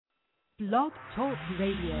Blog Talk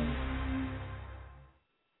Radio.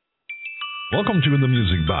 Welcome to The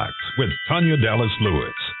Music Box with Tanya Dallas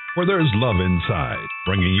Lewis, where there's love inside,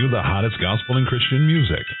 bringing you the hottest gospel and Christian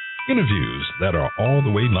music, interviews that are all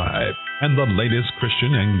the way live, and the latest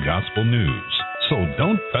Christian and gospel news. So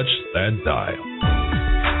don't touch that dial.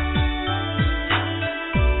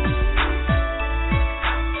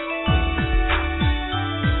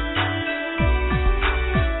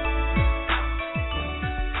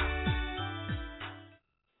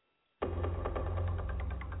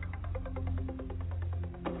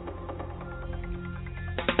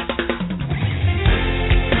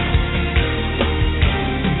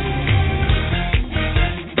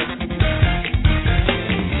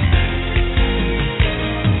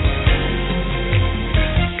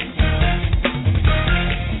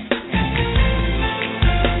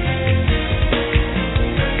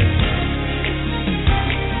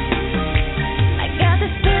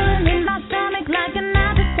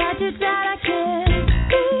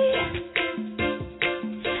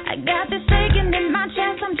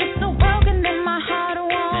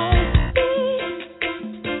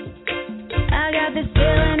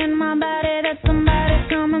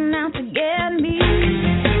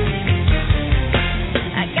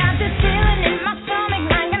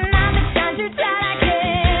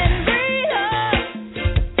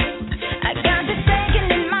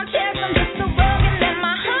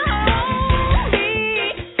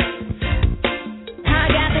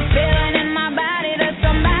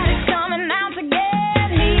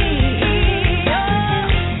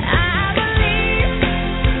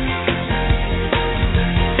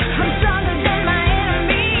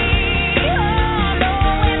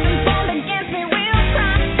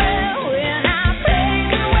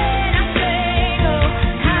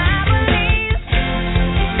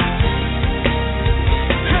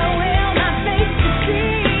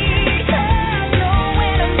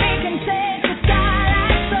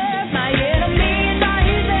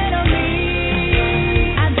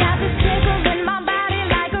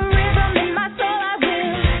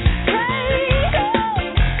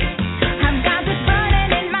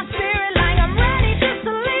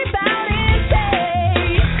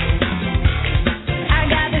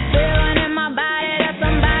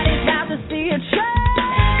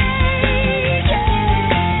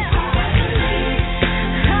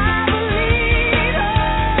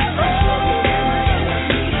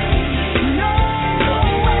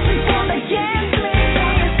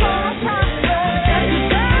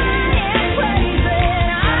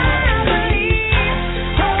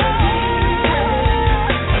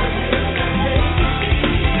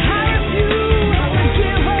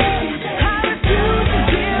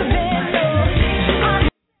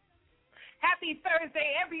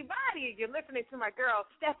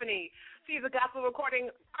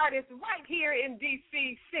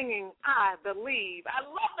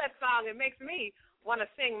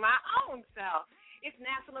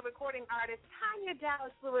 Tanya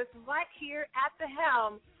Dallas Lewis right here at the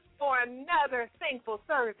helm for another Thankful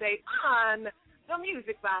Thursday on The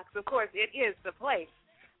Music Box. Of course, it is the place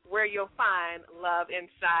where you'll find love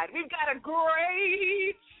inside. We've got a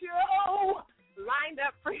great show lined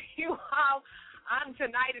up for you all on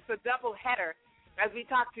tonight. It's a double header as we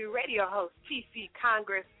talk to radio host T.C.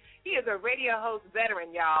 Congress. He is a radio host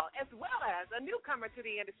veteran, y'all, as well as a newcomer to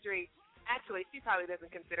the industry. Actually, she probably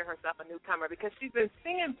doesn't consider herself a newcomer because she's been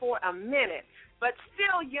singing for a minute, but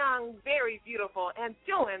still young, very beautiful, and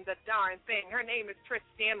doing the darn thing. Her name is Trish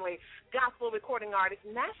Standley, gospel recording artist,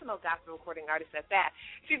 national gospel recording artist at that.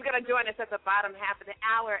 She's going to join us at the bottom half of the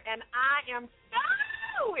hour, and I am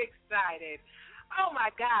so excited. Oh,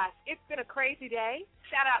 my gosh. It's been a crazy day.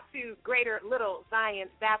 Shout out to Greater Little Zion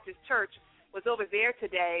Baptist Church, was over there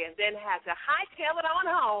today and then had to hightail it on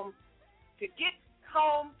home to get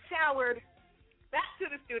home, showered, back to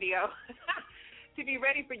the studio to be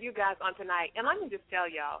ready for you guys on tonight. And let me just tell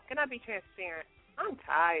y'all, can I be transparent? I'm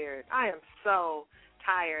tired. I am so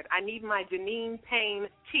tired. I need my Janine Payne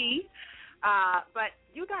tea, but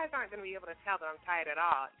you guys aren't going to be able to tell that I'm tired at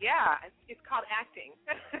all. Yeah, it's called acting.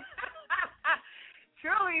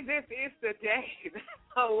 Truly, this is the day that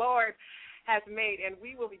the Lord has made, and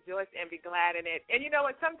we will rejoice and be glad in it. And you know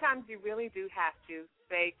what? Sometimes you really do have to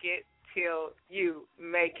fake it till you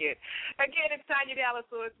make it. Again, it's Tanya Dallas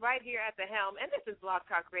Lewis right here at the helm, and this is Blog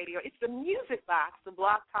Talk Radio. It's the Music Box, the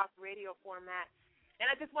Blog Talk Radio format.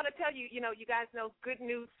 And I just want to tell you, you guys know good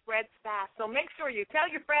news spreads fast, so make sure you tell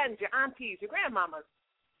your friends, your aunties, your grandmamas,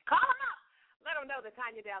 call them up Let them know that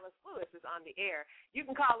Tanya Dallas Lewis is on the air. You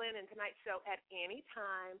can call in tonight's show at any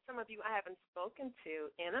time. Some of you I haven't spoken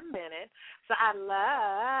to in a minute, so I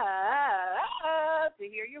love to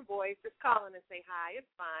hear your voice. Just call in and say hi.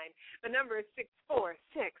 It's fine. The number is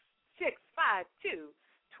 646-652-2106.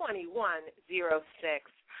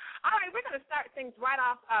 All right, we're going to start things right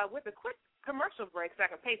off with a quick commercial break so I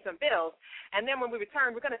can pay some bills. And then when we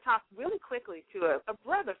return, we're going to talk really quickly to a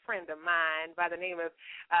brother friend of mine by the name of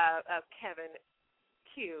Kevin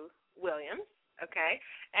Q. Williams, okay?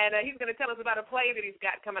 And he's going to tell us about a play that he's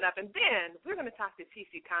got coming up. And then we're going to talk to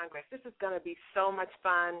TC Congress. This is going to be so much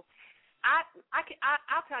fun.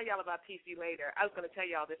 I'll tell y'all about TC later. I was going to tell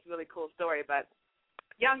y'all this really cool story, but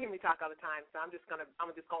y'all hear me talk all the time, so I'm just gonna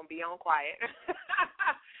be on quiet.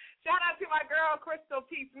 Shout out to my girl, Crystal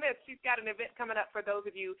P. Smith. She's got an event coming up for those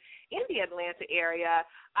of you in the Atlanta area.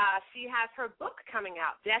 She has her book coming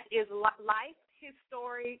out, Death is Life, His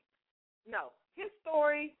Story. No, His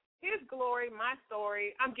Story, His Glory, My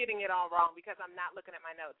Story. I'm getting it all wrong because I'm not looking at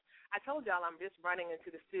my notes. I told y'all I'm just running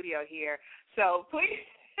into the studio here. So please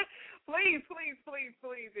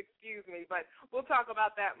excuse me, but we'll talk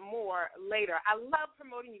about that more later. I love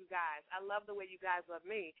promoting you guys. I love the way you guys love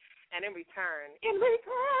me. And in return,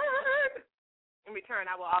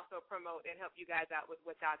 I will also promote and help you guys out with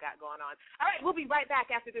what y'all got going on. All right, we'll be right back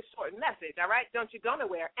after this short message, all right? Don't you go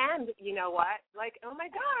nowhere. And you know what? Like, oh, my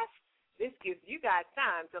gosh, this gives you guys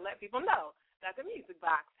time to let people know that the Music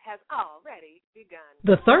Box has already begun.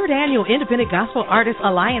 The third annual Independent Gospel Artists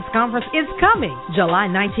Alliance Conference is coming July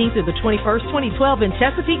 19th through the 21st, 2012 in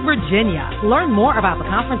Chesapeake, Virginia. Learn more about the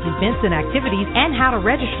conference events and activities and how to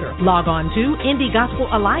register. Log on to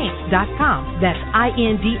indiegospelalliance.com. That's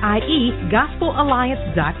INDIE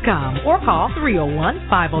gospelalliance.com or call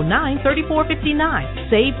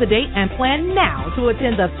 301-509-3459. Save the date and plan now to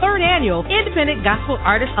attend the third annual Independent Gospel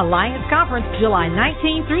Artists Alliance Conference July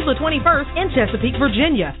 19th through the 21st in Chesapeake,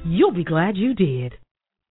 Virginia. You'll be glad you did.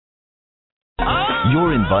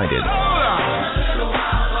 You're invited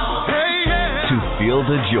to Feel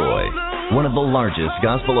the Joy. One of the largest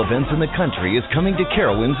gospel events in the country is coming to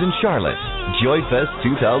Carowinds in Charlotte. Joy Fest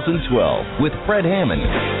 2012 with Fred Hammond,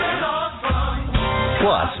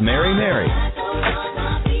 plus Mary Mary,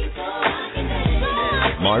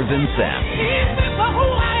 Marvin Sapp,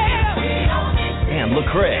 and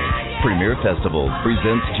Lecrae. Premier Festival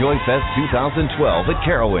presents Joy Fest 2012 at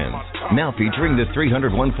Carowinds. Now featuring the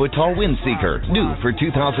 301-foot-tall Windseeker, new for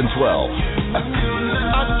 2012.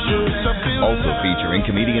 Also featuring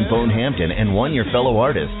comedian Bone Hampton and one your fellow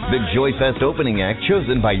artist. The Joy Fest opening act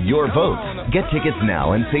chosen by your votes. Get tickets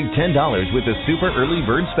now and save $10 with the Super Early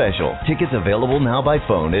Bird Special. Tickets available now by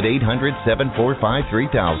phone at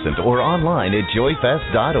 800-745-3000 or online at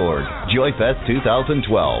joyfest.org. Joy Fest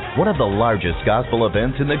 2012, one of the largest gospel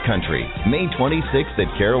events in the country. May 26th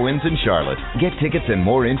at Carowinds in Charlotte. Get tickets and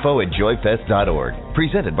more info at joyfest.org.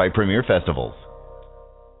 Presented by Premier Festivals.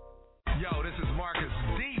 Yo, this is Marcus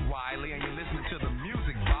D. Wiley, and you're listening to The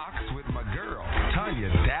Music Box with my girl, Tanya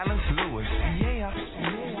Dallas Lewis.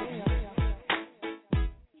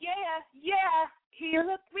 Yeah. He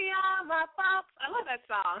looked beyond my faults. I love that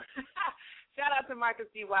song. Shout out to Marcus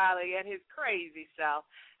D. Wiley and his crazy self,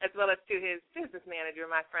 as well as to his business manager,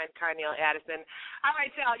 my friend Carnell Addison. All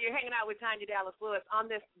right, y'all, you're hanging out with Tanya Dallas Lewis on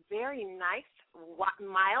this very nice,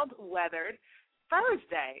 mild-weathered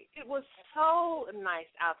Thursday. It was so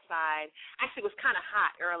nice outside. Actually, it was kind of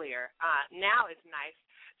hot earlier. Now it's nice.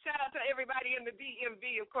 Shout out to everybody in the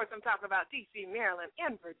DMV. Of course, I'm talking about D.C., Maryland,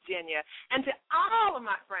 and Virginia. And to all of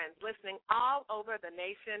my friends listening all over the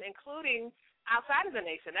nation, including outside of the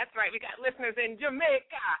nation. That's right. We got listeners in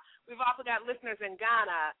Jamaica. We've also got listeners in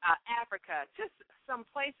Ghana, Africa, just some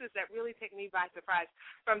places that really take me by surprise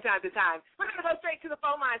from time to time. We're going to go straight to the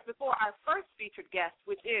phone lines before our first featured guest,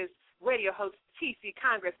 which is radio host TC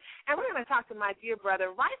Congress. And we're going to talk to my dear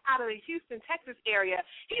brother right out of the Houston, Texas area.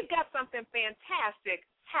 He's got something fantastic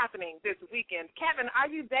happening this weekend. Kevin, are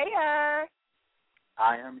you there?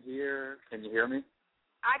 I am here. Can you hear me?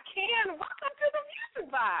 I can. Welcome to the Music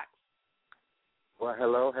Box. Well,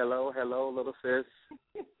 hello, little sis.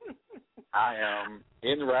 I am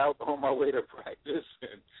en route on my way to practice,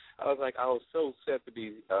 and I was so set to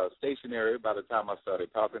be stationary by the time I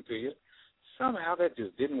started talking to you. Somehow that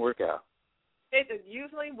just didn't work out. It is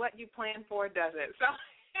usually what you plan for, does it? So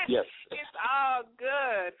yes. It's all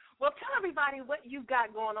good. Well, tell everybody what you've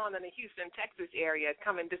got going on in the Houston, Texas area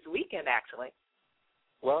coming this weekend, actually.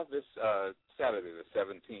 Well, this Saturday the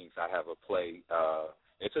 17th, I have a play.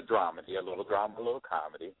 It's a dramedy, a little drama, a little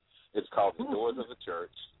comedy. It's called The Doors of the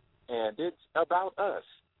Church, and it's about us,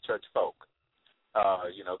 church folk.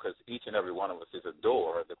 because each and every one of us is a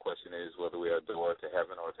door. The question is whether we are a door to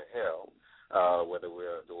heaven or to hell, whether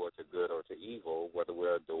we're a door to good or to evil, whether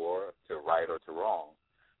we're a door to right or to wrong.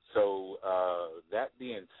 So that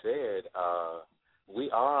being said, we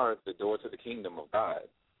are the door to the kingdom of God,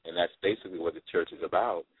 and that's basically what the church is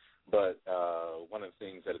about. But one of the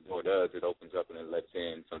things that a door does, it opens up and it lets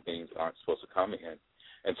in some things that aren't supposed to come in.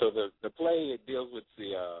 And so the play, it deals with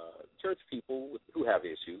the church people who have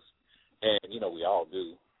issues, and, we all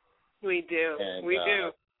do. We do. And, we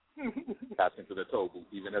do. Passing to the toll booth,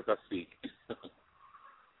 even as I speak.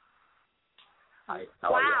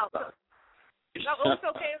 Wow. No, it's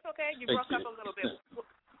okay. It's okay. You broke up a little bit.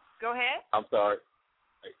 Go ahead. I'm sorry.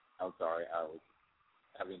 I was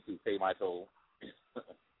having to pay my toll.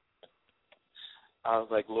 I was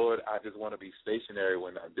like, Lord, I just want to be stationary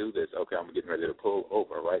when I do this. Okay, I'm getting ready to pull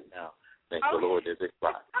over right now. Thank the Lord, there's a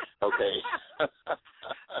spot. Okay.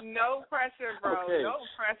 No pressure, bro. Okay. No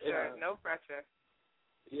pressure. Yeah. No pressure.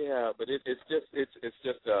 Yeah, but it's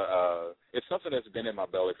something that's been in my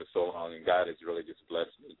belly for so long, and God has really just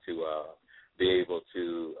blessed me to be able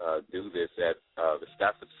to do this at the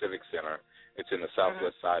Stafford Civic Center. It's in the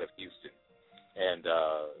southwest side of Houston, and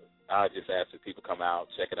I just ask that people come out,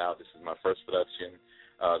 check it out. This is my first production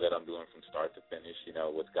that I'm doing from start to finish,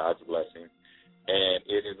 with God's blessing. And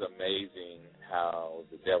it is amazing how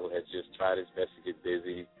the devil has just tried his best to get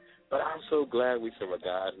busy. But I'm so glad we serve a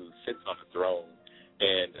God who sits on the throne,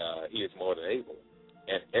 and he is more than able.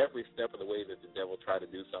 And every step of the way that the devil tried to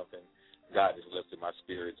do something, God has lifted my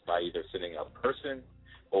spirits by either sending a person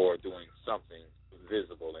or doing something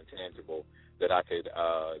visible and tangible that I could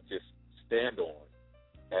just stand on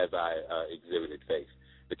as I exhibited faith.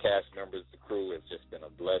 The cast members, the crew, has just been a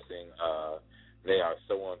blessing. They are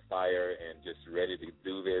so on fire and just ready to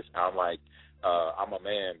do this. I'm like, I'm a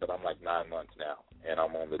man, but I'm like 9 months now, and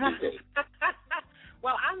I'm on the due date.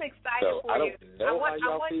 Well, I'm excited so for you. I don't know how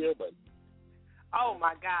y'all feel, but... Oh,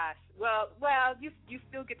 my gosh. Well, you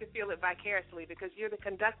still get to feel it vicariously because you're the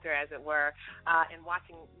conductor, as it were, and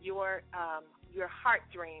watching your heart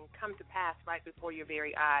dream come to pass right before your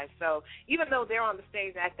very eyes. So even though they're on the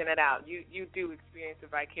stage acting it out, you do experience it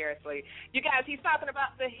vicariously. You guys, he's talking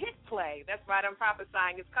about the hit play. That's right, I'm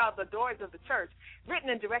prophesying. It's called The Doors of the Church, written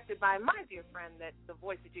and directed by my dear friend, the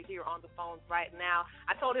voice that you hear on the phones right now.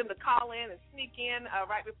 I told him to call in and sneak in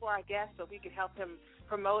right before our guest so we could help him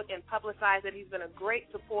promote and publicize it. He's been a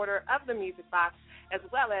great supporter of the Music Box, as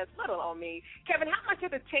well as little on me. Kevin, how much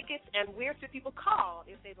are the tickets, and where should people call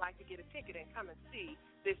if they'd like to get a ticket and come and see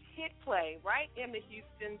this hit play right in the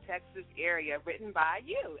Houston, Texas area, written by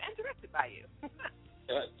you and directed by you?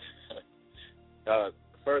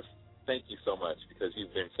 First, thank you so much, because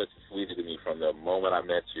you've been such a sweetie to me from the moment I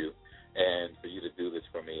met you, and for you to do this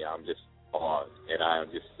for me, I'm just awed, and I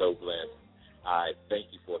am just so blessed. I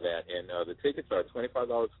thank you for that. And the tickets are $25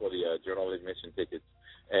 for the general admission tickets,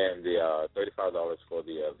 and the $35 for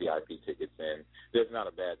the VIP tickets. And there's not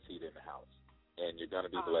a bad seat in the house, and you're going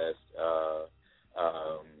to be blessed.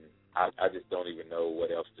 I just don't even know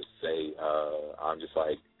what else to say. I'm just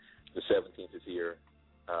like, the 17th is here.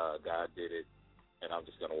 God did it, and I'm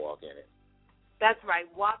just going to walk in it. That's right.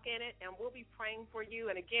 Walk in it, and we'll be praying for you.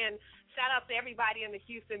 And, again, shout out to everybody in the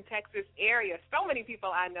Houston, Texas area. So many people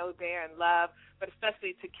I know there and love, but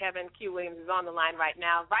especially to Kevin Q. Williams, who's on the line right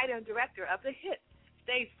now, writer and director of the hit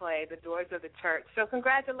stage play, The Doors of the Church. So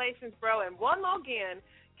congratulations, bro. And one more again,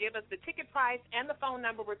 give us the ticket price and the phone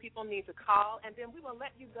number where people need to call, and then we will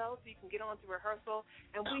let you go so you can get on to rehearsal.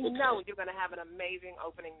 And we know you're going to have an amazing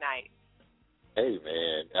opening night. Hey,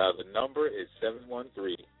 man. The number is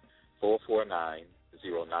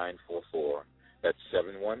 713-449-0944. That's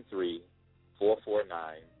 713-449-0944.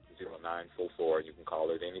 You can call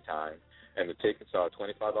it any time. And the tickets are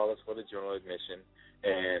 $25 for the general admission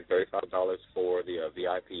and $35 for the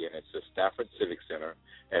VIP. And it's the Stafford Civic Center.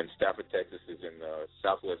 And Stafford, Texas is in the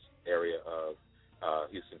southwest area of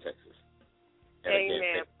Houston, Texas. And Amen. Again,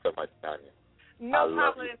 thank you so much, Tanya. No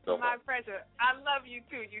problem. It's my pleasure. I love you,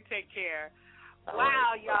 too. You take care.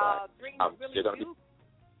 Wow, y'all. Dreams really do.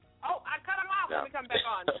 Oh, I cut him off. Let me come back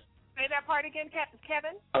on. Say that part again,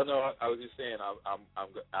 Kevin. Oh no, I was just saying.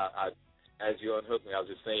 As you unhooked me, I was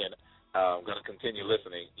just saying I'm going to continue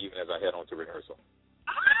listening even as I head on to rehearsal.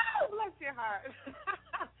 Oh, bless your heart.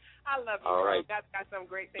 I love you. All right. God's got some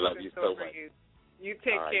great things love in you store so for much. you. You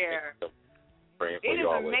take care. Praying for It you is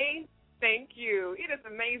always. amazing. Thank you. It is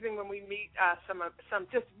amazing when we meet some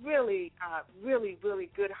just really, really,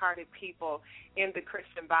 really good-hearted people in the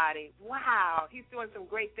Christian body. Wow, he's doing some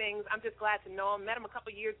great things. I'm just glad to know him. Met him a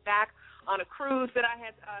couple years back on a cruise that I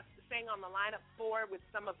had sang on the lineup for with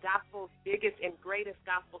some of gospel's biggest and greatest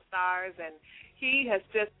gospel stars, and he has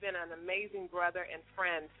just been an amazing brother and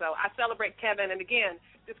friend. So I celebrate Kevin, and again,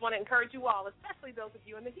 just want to encourage you all, especially those of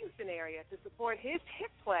you in the Houston area, to support his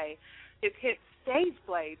hit play, his hit stage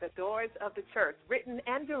play, The Doors of the Church, written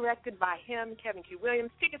and directed by him, Kevin Q.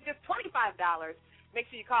 Williams. Tickets just $25. Make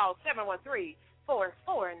sure you call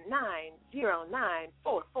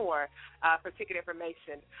 713-449-0944 for ticket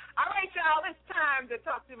information. All right, y'all, it's time to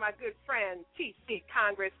talk to my good friend, T.C.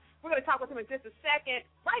 Congress. We're going to talk with him in just a second.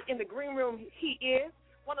 Right in the green room he is.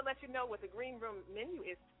 Want to let you know what the green room menu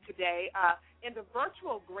is today. In the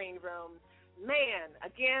virtual green room, man,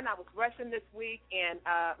 again, I was rushing this week, and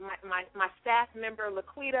my staff member,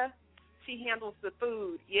 Laquita, she handles the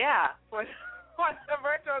food, for the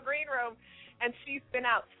virtual green room, and she's been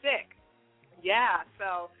out sick. Yeah,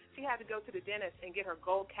 so she had to go to the dentist and get her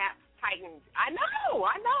gold caps tightened. I know.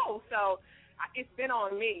 So it's been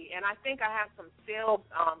on me, and I think I have some stale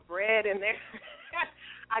bread in there.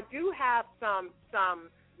 I do have some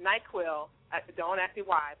NyQuil. Don't ask me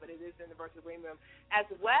why, but it is in the virtual green room, as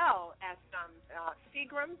well as some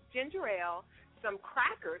Seagram's ginger ale, some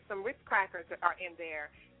crackers, some Ritz crackers are in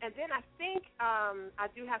there. And then I think I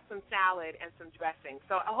do have some salad and some dressing.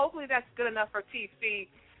 So hopefully that's good enough for TC.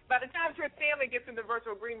 By the time Trish Standley gets in the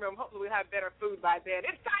virtual green room, hopefully we'll have better food by then.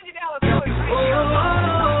 It's Tanya Dallas Lewis right here.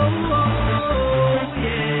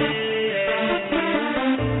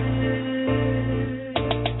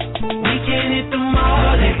 We can hit the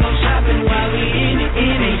mall and go shopping while we in it.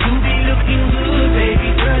 You be looking good,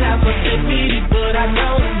 baby girl. I must admit it, but I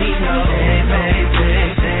don't need no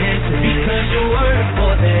because you work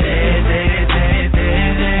for that.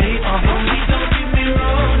 Please don't get me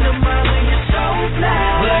wrong, the mama you're so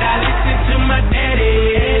fly, but I listen to my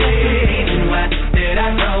daddy. Why that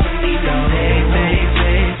I don't need no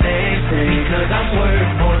because I'm work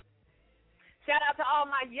for. Shout out to all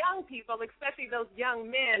my young people, especially those young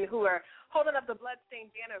men who are holding up the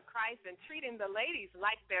bloodstained banner of Christ and treating the ladies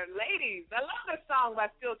like they're ladies. I love this song by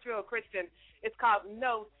Still True Christian. It's called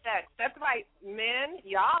No Sex. That's right, men,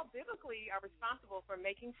 y'all biblically are responsible for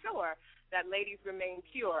making sure that ladies remain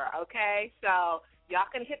pure, okay? So y'all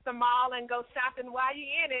can hit the mall and go shopping while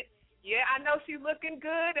you're in it. Yeah, I know she's looking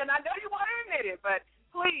good, and I know you want to admit it, but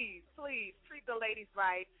please treat the ladies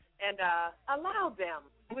right and allow them,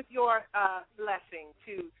 with your blessing,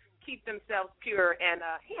 to keep themselves pure and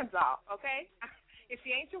hands off, okay? If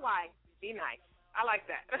she ain't your wife, be nice. I like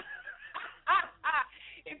that.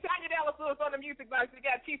 It's Tanya Dallas Lewis on the Music Box. We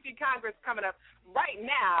got TC Congress coming up right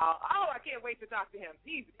now. Oh, I can't wait to talk to him.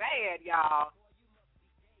 He's bad, y'all.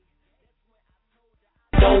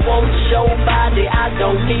 Don't want your body, I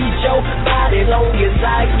don't need your body. Long as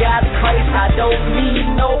I got Christ, I don't need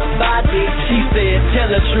nobody. She said,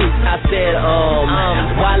 tell the truth. I said,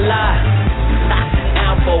 voila.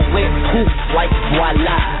 Alpha went poof like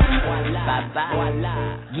voila. Bye-bye.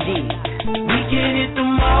 Yeah. We can hit the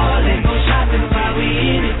mall and go shopping while we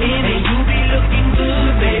in it. And you be looking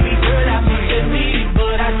good, baby girl. I must admit it,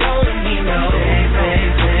 but I don't need no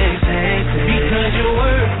because you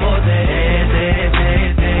work for that.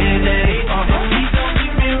 Please don't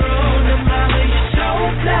get me wrong, the mama you're so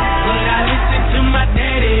fly, but I listen to my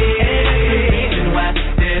daddy. And why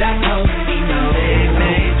did I don't need no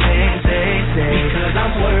because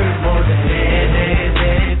I'm worth more than that.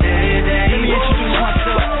 Let me introduce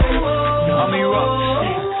myself. I'm A-Rock.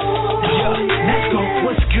 Yeah, let's go.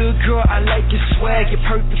 What's good, girl? I like your swag, your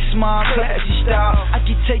perfect smile, classy style. I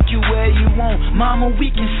can take you where you want, mama,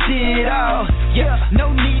 we can see it all. Yeah,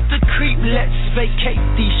 no need to creep, let's vacate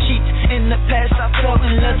these sheets. In the past I fell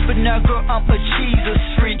in lust, but now girl, I'm a Jesus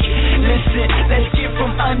freak. Listen, let's get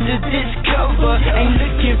from under this cover. Ain't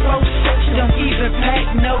looking for sex, don't even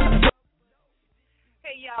pack no.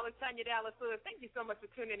 Hey, y'all, it's Tanya Dallas Lewis. Thank you so much for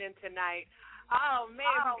tuning in tonight. Oh, man,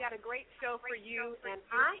 we've got a great show for you, and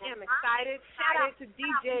I am excited. Shout out to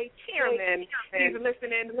DJ Chairman. He's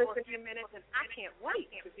listening for a few minutes, and I can't wait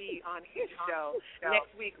to be on his show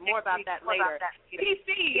next week. More about that later.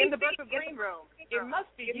 PC in the virtual green room. It must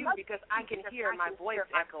be you because I can hear my voice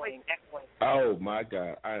echoing. Oh, my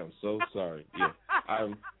God. I am so sorry. Yeah,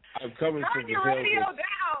 I'm coming from the Turn your radio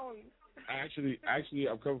down. Actually,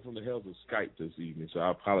 I'm coming from the hells of Skype this evening, so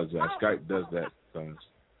I apologize. Skype does that sometimes.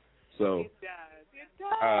 So, it does.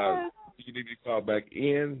 You need to call back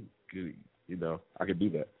in. You know, I can do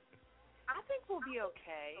that. I think we'll be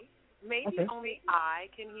okay. Maybe only I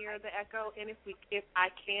can hear the echo, and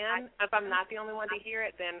if I'm not the only one to hear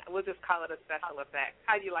it, then we'll just call it a special effect.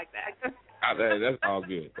 How do you like that? That's all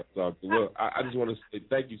good. That's all good. Well, I just want to say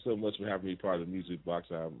thank you so much for having me part of the Music Box.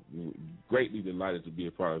 I'm greatly delighted to be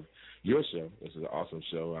a part of your show. This is an awesome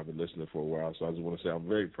show. I've been listening for a while, so I just want to say I'm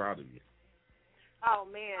very proud of you. Oh,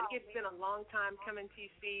 man, it's been a long time coming,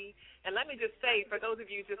 TC. And let me just say, for those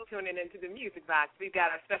of you just tuning into the Music Box, we've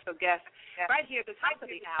got our special guest right here at the top of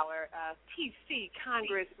the hour, TC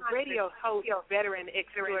Congress, radio host, veteran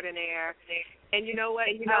extraordinaire. And you know what?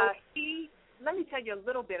 Let me tell you a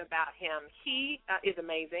little bit about him. He is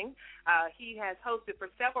amazing. He has hosted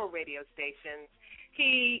for several radio stations.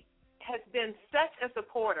 He has been such a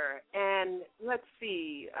supporter. And let's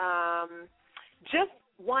see, just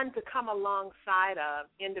one to come alongside of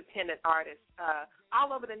independent artists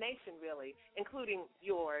all over the nation, really, including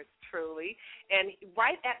yours truly. And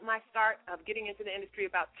right at my start of getting into the industry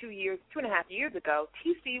about 2.5 years ago,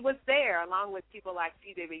 TC was there, along with people like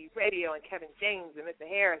CJB Radio and Kevin James and Mr.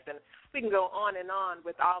 Harris, and we can go on and on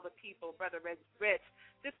with all the people, Brother Rich,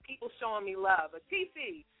 just people showing me love. But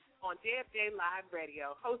TC on JFJ Live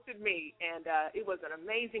Radio hosted me, and it was an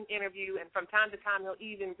amazing interview, and from time to time he'll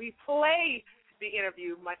even replay the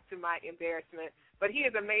interview, much to my embarrassment. But he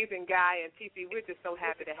is an amazing guy, and TC, we're just so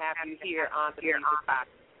happy to have you here on the Music Box.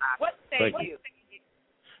 What say you?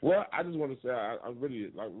 Well, I just want to say I'm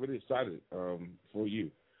really excited for you.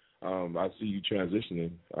 I see you transitioning,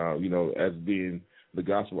 as being the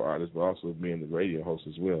gospel artist, but also being the radio host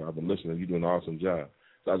as well. I've been listening. You're doing an awesome job.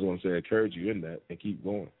 So I just want to say, encourage you in that and keep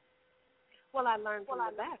going. Well, I learned from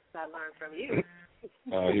the best. I learned from you.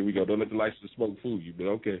 Here we go. Don't let the lights of smoke fool you, but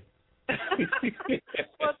okay.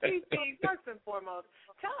 Well, TC, first and foremost,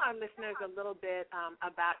 tell our listeners a little bit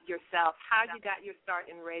about yourself, how you got your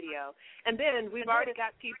start in radio. And then we've already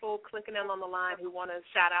got people clicking in on the line who want to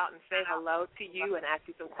shout out and say hello to you and ask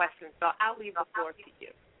you some questions. So I'll leave the floor to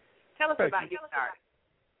you. Tell us about your start.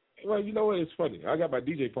 Well, you know what? It's funny. I got my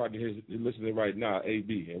DJ partner here listening right now,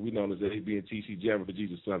 AB, and we know him as AB and TC Jammer for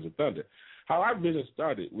Jesus Sons of Thunder. How our business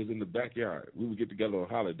started was in the backyard. We would get together on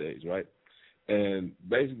holidays, right? And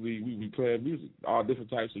basically, we playing music, all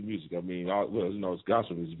different types of music. I mean, it's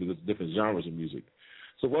gospel music, but it's different genres of music.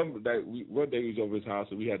 So one day we was over his house,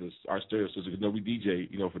 and we had our stereo system. We DJ,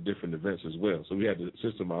 for different events as well. So we had the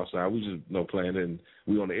system outside. We just, playing, and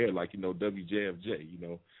we on the air like, WJFJ,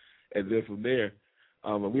 And then from there,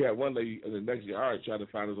 we had one lady in the next yard trying to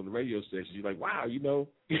find us on the radio station. She's like, wow, so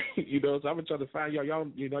I've been trying to find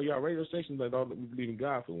y'all radio stations that don't believe in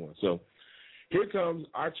God for one. So here comes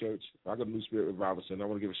our church. I got a New Spirit Revival Center. I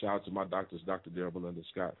want to give a shout out to my doctors, Dr. Darrell Belinda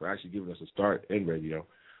Scott, for actually giving us a start in radio.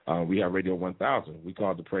 We have Radio 1000. We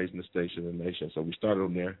call it the Praise in the Station in the Nation. So we started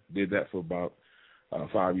on there, did that for about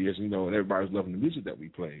 5 years, and everybody was loving the music that we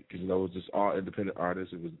played because, it was just all independent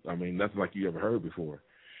artists. It was, nothing like you ever heard before.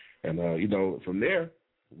 And, from there,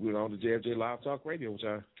 we went on to JFJ Live Talk Radio, which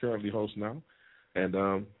I currently host now. And,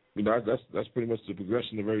 that's pretty much the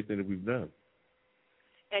progression of everything that we've done.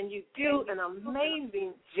 And you do an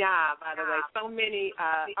amazing job, by the way. So many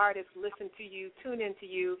artists listen to you, tune into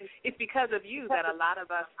you. It's because of you that a lot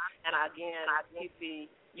of us, and again, TC,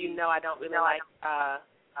 I don't really like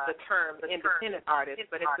the term independent artist,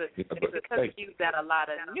 but it's because of you that a lot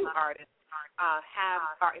of new artists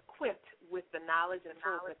are equipped with the knowledge and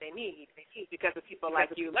tools that they need because of people like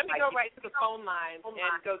you. Let me go right to the phone line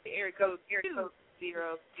and go to area code 202.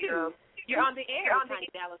 You're on the air, Tanya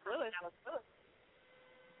Dallas Lewis.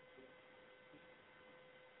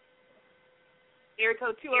 Area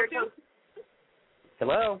code 202.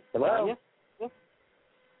 Hello. Tanya?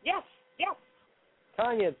 Yes.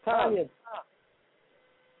 Tanya.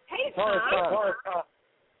 Hey, Tom.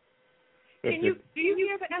 Do you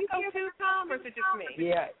hear the echo too, Tom, or is it just me?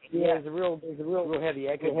 Yeah. There's a real heavy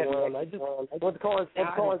echo going on. I just want to call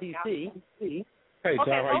on TC. Hey, Tom,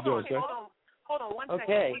 how you doing, sir? Hold on one second.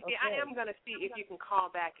 Okay. I am going to see if you can call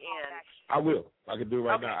back in. I will. I can do it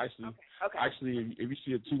right now. Okay. Actually, if you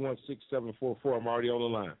see a 216-744, I'm already on the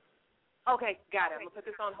line. Okay, got it. I'm going to put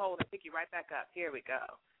this on hold and pick you right back up. Here we go.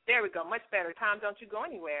 There we go. Much better. Tom, don't you go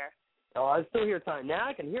anywhere. Oh, I'm still here, Tom. Now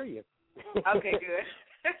I can hear you. Okay, good.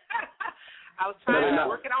 I was trying to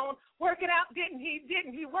work it out. Didn't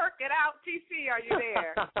he work it out? TC, are you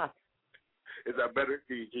there? Is that better?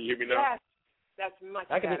 Can you hear me now? Yes. That's much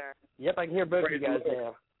better. Yep, I can hear both of you guys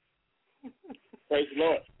now. Praise the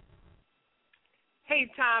Lord. Hey,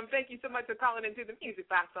 Tom, thank you so much for calling into the Music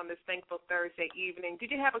Box on this thankful Thursday evening. Did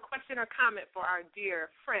you have a question or comment for our dear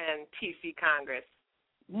friend, TC Congress?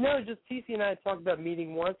 No, just TC and I talked about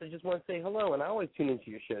meeting once. I just want to say hello, and I always tune into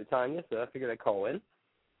your show, Tanya, so I figured I'd call in.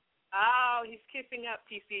 Oh, he's kissing up,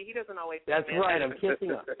 TC. He doesn't always say That's that. right, I'm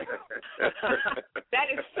kissing up. That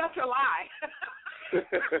is such a lie.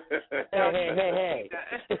 Hey.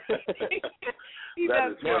 He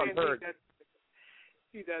does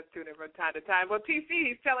tune in from time to time. Well, TC,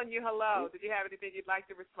 he's telling you hello. Did you have anything you'd like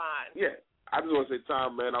to respond? Yeah. I just want to say,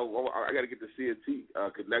 Tom, man, I got to get the CNT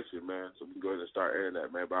connection, man, so we can go ahead and start airing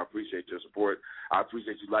that, man. But I appreciate your support. I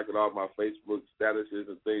appreciate you liking all my Facebook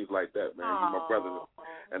statuses and things like that, man. You're my brother.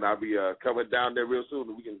 And I'll be coming down there real soon,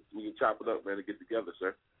 and we can chop it up, man, and get together,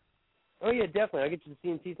 sir. Oh, yeah, definitely. I'll get you the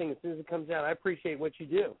CNT thing as soon as it comes out. I appreciate what you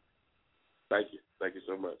do. Thank you. Thank you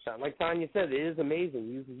so much. Like Tanya said, it is amazing.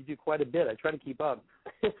 You do quite a bit. I try to keep up.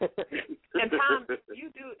 And, Tom,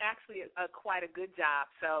 you do actually quite a good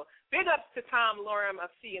job. So big ups to Tom Loram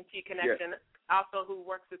of C&T Connection, also who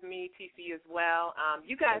works with me, TC, as well.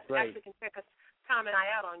 You guys actually can check us, Tom and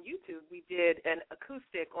I, out on YouTube. We did an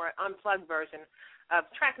acoustic or unplugged version of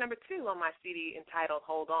track number 2 on my CD entitled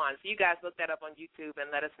Hold On. So you guys look that up on YouTube and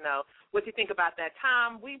let us know what you think about that.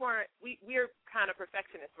 Tom, we're kind of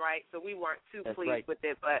perfectionists, right? So we weren't too pleased with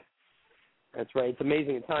it, but that's right. It's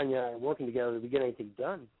amazing that Tanya and I are working together to get anything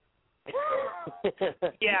done.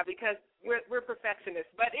 Yeah, because we're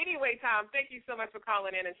perfectionists. But anyway, Tom, thank you so much for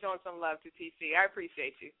calling in and showing some love to TC. I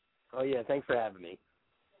appreciate you. Oh, yeah. Thanks for having me.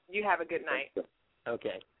 You have a good night.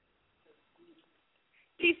 Okay.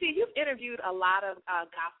 TC, you've interviewed a lot of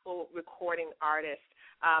gospel recording artists,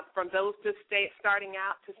 from those just starting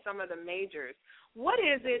out to some of the majors. What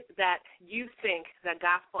is it that you think that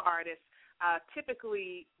gospel artists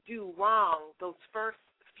typically do wrong those first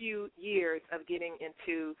few years of getting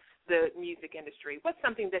into the music industry? What's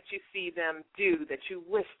something that you see them do that you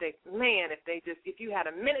wish if you had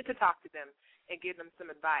a minute to talk to them and give them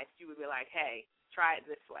some advice, you would be like, hey, try it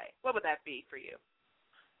this way? What would that be for you?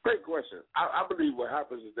 Great question. I believe what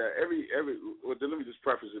happens is that let me just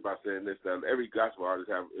preface it by saying this, that every gospel artist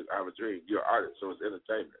have a dream. You're an artist, so it's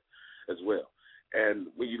entertainment as well. And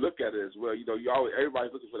when you look at it as well, everybody's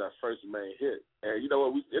looking for that first main hit. And you know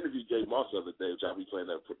what, we interviewed Jay Moss the other day, which I'll be playing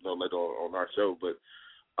that later on our show, but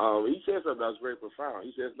he said something that was very profound.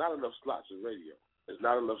 He said, it's not enough slots in radio. There's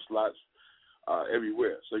not enough slots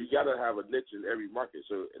everywhere. So you got to have a niche in every market.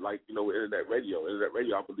 So, with internet radio,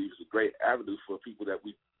 I believe, is a great avenue for people that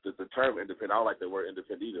the term independent, I don't like the word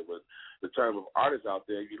independent either, but the term of artists out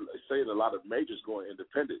there, you're saying a lot of majors going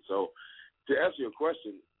independent. So to answer your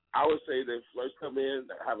question, I would say that first come in,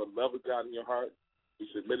 have a love of God in your heart, be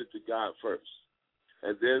submitted to God first,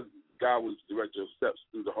 and then God will direct your steps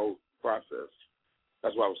through the whole process.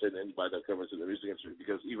 That's why I would say to anybody that comes into the music industry,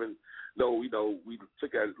 because even though we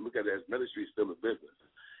look at it as ministry, is still a business,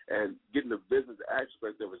 and getting the business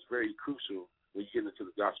aspect of it is very crucial when you get into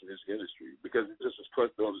the gospel music industry, because it's just as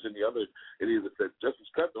cutthroat as any other. It is just as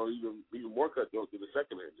cutthroat, even more cutthroat than the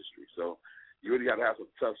secular industry. So you really got to have some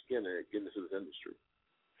tough skin to get into this industry.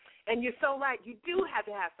 And you're so right. You do have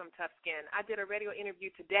to have some tough skin. I did a radio interview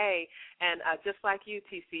today, and just like you,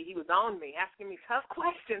 TC, he was on me, asking me tough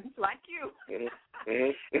questions like you.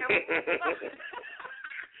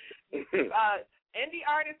 Indie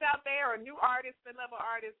artists out there or new artists, mid-level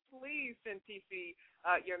artists, please send TC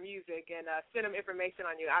your music and send him information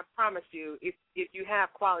on you. I promise you, if you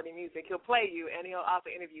have quality music, he'll play you and he'll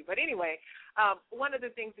also interview. But anyway, one of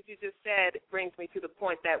the things that you just said brings me to the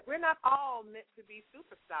point that we're not all meant to be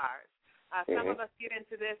superstars. Some of us get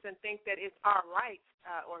into this and think that it's our right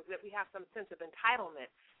or that we have some sense of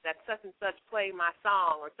entitlement, that such and such play my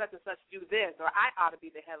song or such and such do this or I ought to be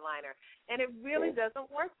the headliner. And it really doesn't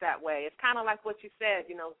work that way. It's kind of like what you said.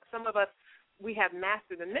 Some of us, we have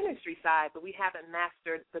mastered the ministry side, but we haven't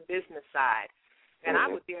mastered the business side. And I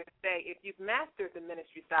would dare to say if you've mastered the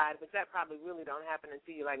ministry side, which that probably really don't happen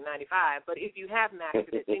until you're like 95, but if you have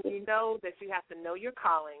mastered it, then you know that you have to know your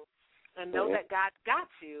calling and know that God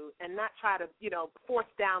got you and not try to,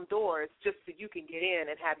 force down doors just so you can get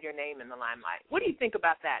in and have your name in the limelight. What do you think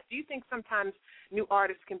about that? Do you think sometimes new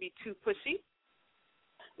artists can be too pushy?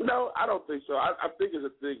 No, I don't think so. I think it's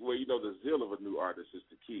a thing where, the zeal of a new artist is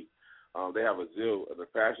the key. They have a zeal and a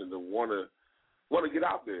passion to want to get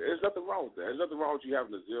out there. There's nothing wrong with that. There's nothing wrong with you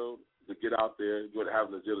having the zeal to get out there. You want to have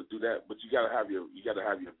the zeal to do that, but you got to have your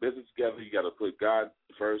business together. You got to put God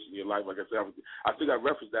first in your life. Like I said, I think I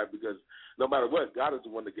referenced that because no matter what, God is the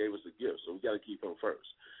one that gave us the gift, so we got to keep Him first.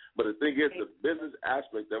 But the thing is, the business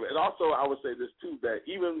aspect of it, and also I would say this too, that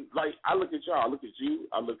even like I look at y'all, I look at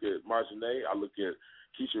you, I look at Marjanae, I look at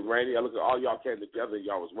Keisha Rainey, I look at all y'all came together,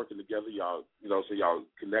 y'all was working together, y'all, so y'all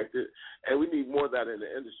connected, and we need more of that in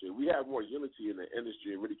the industry. We have more unity in the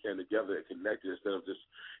industry and really came together and connected instead of just,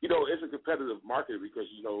 it's a competitive market because,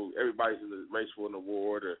 everybody's in the race for an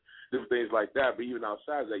award or different things like that, but even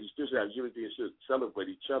outside of that, you still should have unity and should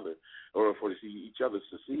celebrate each other or to see each other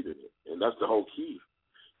succeed in it, and that's the whole key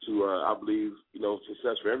to, I believe,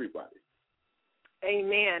 success for everybody.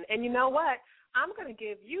 Amen. And you know what? I'm going to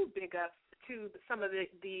give you big ups to some of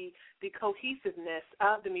the cohesiveness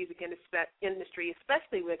of the music industry,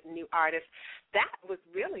 especially with new artists. That was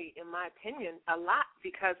really, in my opinion, a lot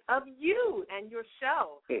because of you and your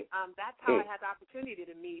show. That's how I had the opportunity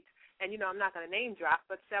to meet, and, I'm not going to name drop,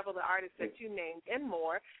 but several of the artists that you named and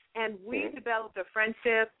more. And we developed a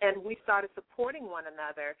friendship, and we started supporting one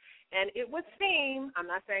another. And it would seem, I'm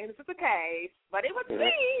not saying this is the case, but it would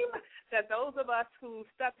seem that those of us who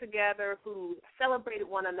stuck together, who celebrated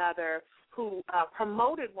one another, who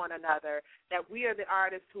promoted one another, that we are the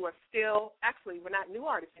artists who are still, actually, we're not new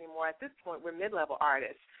artists anymore. At this point, we're mid-level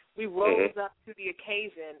artists. We rose up to the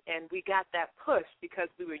occasion, and we got that push because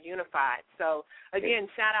we were unified. So, again,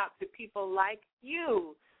 shout out to people like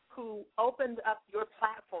you who opened up your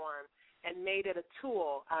platform and made it a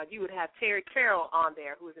tool. You would have Terry Carroll on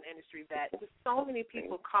there, who is an industry vet. There's so many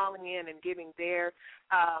people calling in and giving their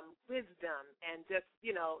wisdom and just,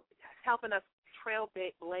 helping us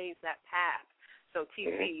trailblaze that path. So,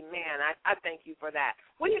 TC, man, I thank you for that.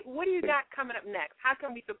 What do you got coming up next? How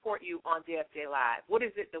can we support you on JFJ Live? What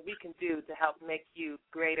is it that we can do to help make you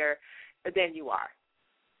greater than you are?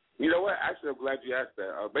 You know what? Actually, I'm glad you asked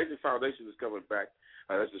that. Basic Foundation is coming back.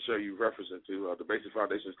 That's the show you referencing to. The Basic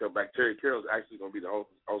Foundation is coming back. Terry Carroll is actually going to be the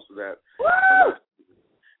host of that.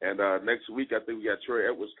 And next week, I think we got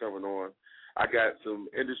Troy Edwards coming on. I got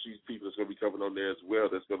some industry people that's going to be coming on there as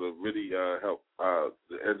well that's going to really help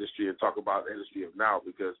the industry and talk about the industry of now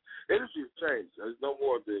because the industry has changed. There's no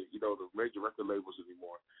more of the, the major record labels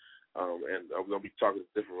anymore. And I'm going to be talking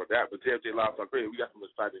different with that. But TFJ Live Talk Radio, we got some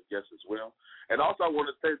exciting guests as well. And also I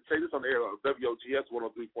want to say this on the air on WOGS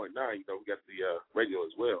 103.9. We got the radio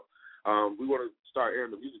as well. We want to start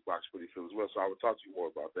airing the music box pretty soon as well, so I will talk to you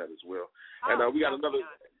more about that as well. And we got another...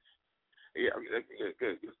 Yeah,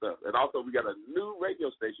 good stuff. And also, we got a new radio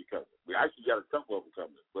station coming. We actually got a couple of them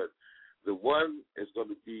coming, but the one is going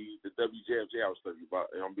to be the WJMJ I was telling you about.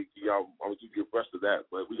 And I'm going to keep you abreast of that.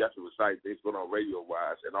 But we got some exciting things going on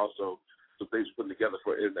radio-wise, and also some things putting together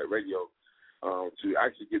for internet radio to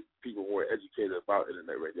actually get people more educated about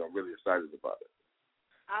internet radio. I'm really excited about it.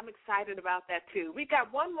 I'm excited about that, too. We got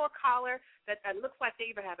one more caller that looks like they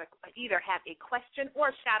either have a question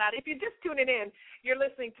or a shout-out. If you're just tuning in, you're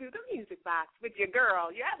listening to The Music Box with your girl,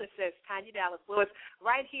 your other sis, Tanya Dallas Lewis,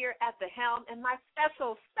 right here at the helm. And my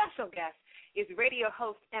special guest is radio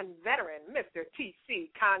host and veteran, Mr. T.C.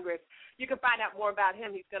 Congress. You can find out more about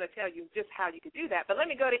him. He's going to tell you just how you could do that. But let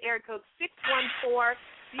me go to area code 614.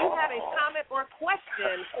 Do you have a comment or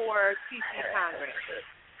question for T.C. Congress?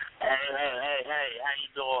 Hey, how you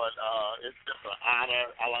doing? It's just an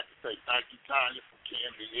honor. I like to say thank you, Tanya, for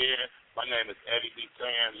keying me in. My name is Eddie B.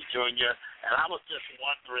 Sands Jr., and I was just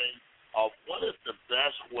wondering what is the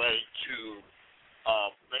best way to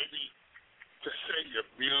maybe to send your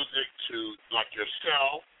music to, like,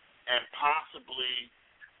 yourself and possibly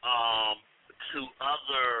to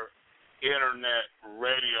other internet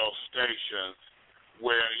radio stations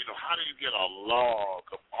where, how do you get a log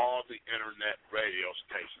of all the internet radio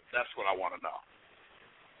stations? That's what I want to know.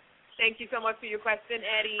 Thank you so much for your question,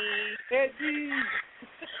 Eddie.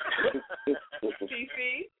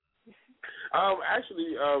 TC?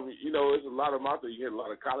 Actually, there's a lot of them out there. You get a lot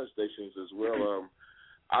of college stations as well.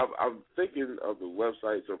 I'm thinking of the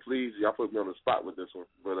website, so please, y'all put me on the spot with this one.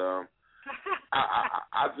 But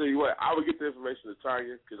I'll tell you what, I will get the information to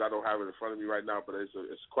Tanya because I don't have it in front of me right now, but it's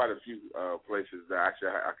quite a few places that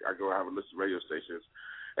actually I go have a list of radio stations,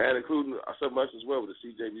 and including so much as well with the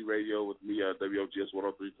CJB radio with me, WOGS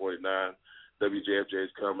 103.9, WJFJ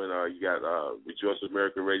is coming. You got Rejoice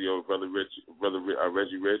America Radio, Brother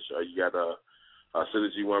Reggie Rich. You got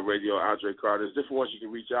Synergy One Radio, Andre Carter. There's different ones you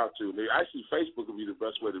can reach out to. Actually, Facebook would be the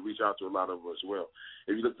best way to reach out to a lot of them as well.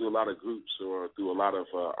 If you look through a lot of groups or through a lot of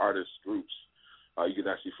artist groups, you can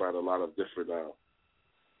actually find a lot of different,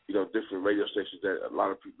 different radio stations that a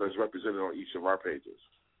lot of people that's represented on each of our pages.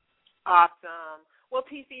 Awesome. Well,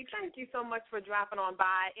 TC, thank you so much for dropping on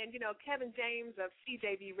by. And, Kevin James of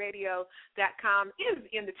CJVradio.com is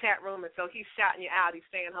in the chat room, and so he's shouting you out. He's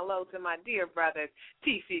saying hello to my dear brother,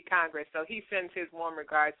 TC Congress. So he sends his warm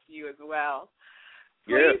regards to you as well.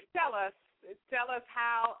 Please tell us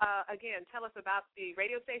how, tell us about the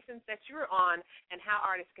radio stations that you're on and how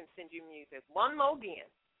artists can send you music. One more again.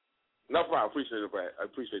 No problem. I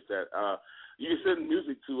appreciate that. You can send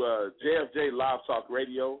music to JFJ Live Talk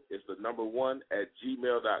Radio. It's the number 1 at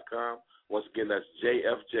gmail.com. Once again, that's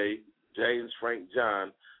JFJ, James Frank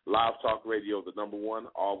John, Live Talk Radio, the number 1,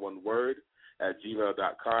 all one word, at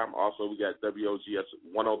gmail.com. Also, we got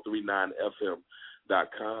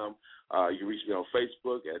WOGS1039FM.com. You can reach me on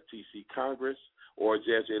Facebook at TC Congress or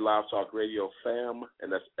JFJ Live Talk Radio Fam,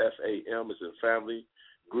 and that's FAM, it's in family,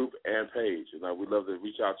 group, and page. And we'd love to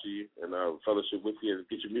reach out to you and fellowship with you and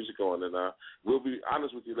get your music on. And we'll be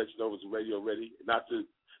honest with you, let you know if it's radio ready, not to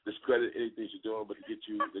discredit anything you're doing, but to get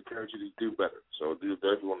you, to encourage you to do better. So we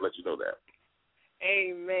want to let you know that.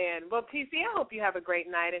 Amen. Well, TC, I hope you have a great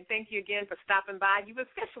night, and thank you again for stopping by. You've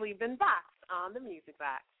officially been boxed on the Music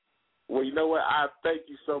Box. Well, you know what? I thank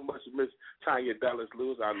you so much, Miss Tanya Dallas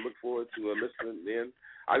Lewis. I look forward to listening in.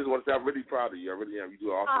 I just want to say I'm really proud of you. I really am. You do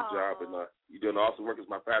an awesome job, and you're doing awesome work, as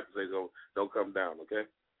my pastor says, so don't come down, okay?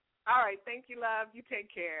 All right. Thank you, love. You take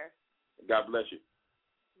care. God bless you.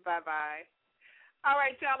 Bye-bye. All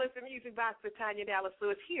right, y'all, it's the Music Box with Tanya Dallas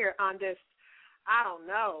Lewis here on this, I don't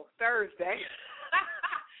know, Thursday.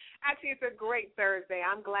 Actually, it's a great Thursday.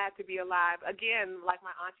 I'm glad to be alive. Again, like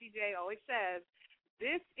my Auntie Jay always says,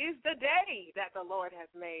 this is the day that the Lord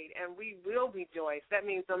has made, and we will rejoice. That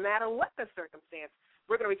means no matter what the circumstance,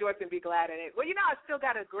 we're going to rejoice and be glad in it. Well, I've still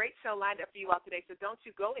got a great show lined up for you all today, so don't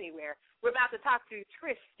you go anywhere. We're about to talk to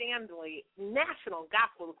Trish Standley, national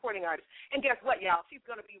gospel recording artist. And guess what, y'all? She's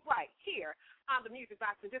going to be right here on the Music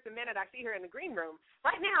Box in just a minute. I see her in the green room.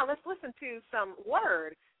 Right now, let's listen to some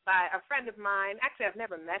Word by a friend of mine. Actually, I've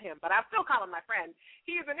never met him, but I still call him my friend.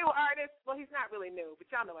 He is a new artist. Well, he's not really new,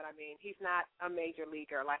 but y'all know what I mean. He's not a major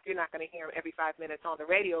leaguer. Like, you're not going to hear him every 5 minutes on the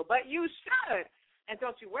radio, but you should. And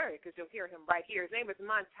don't you worry, because you'll hear him right here. His name is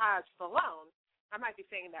Montage Salone. I might be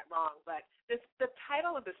saying that wrong, but the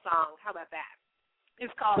title of the song, how about that?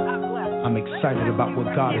 It's called I'm Blessed. I'm excited about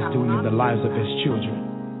what God is doing in the lives of His children.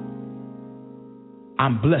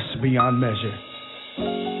 I'm blessed beyond measure.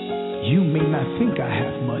 You may not think I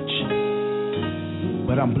have much,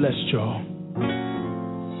 but I'm blessed, y'all.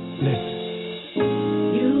 Listen.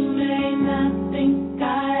 You may not think I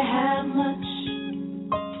have much.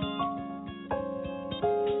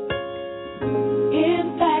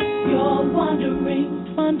 In fact, you're wondering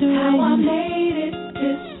how I made it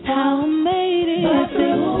this far. But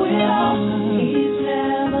through it all, He's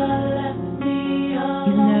never left me alone.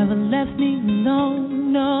 He's never left me, no.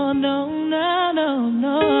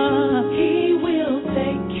 He will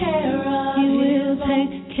take care of You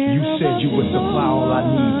said you would supply all I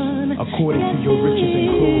need according to your riches and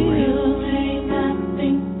glory.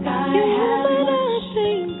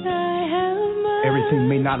 Everything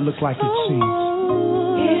may not look like it seems.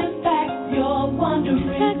 In fact, you're wondering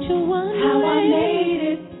how I made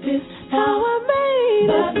it this far.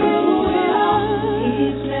 But through it all,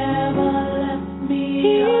 He's never left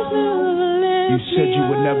me alone. You said you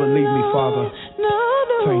would never leave me, Father.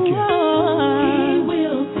 Thank you. He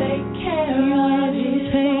will take care of it.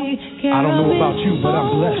 I don't know about you, but I'm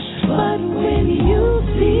blessed. But when you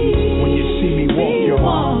see me walk,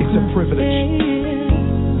 y'all, it's a privilege.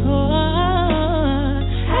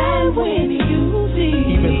 And when you see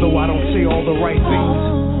even though I don't say all the right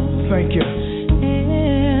things, thank you.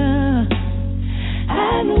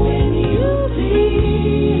 And when you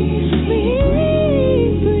see me,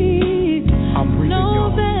 I'm breathing,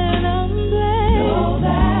 y'all.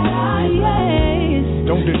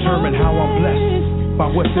 Don't determine how I'm blessed by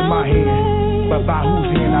what's in my hand, but by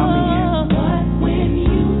whose hand I'm in. But when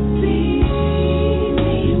you see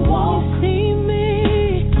me walk,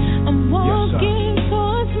 I'm walking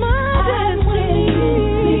towards my destiny.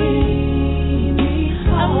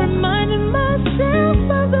 I'm reminding myself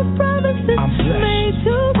of the promises made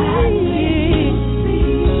to me.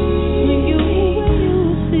 When you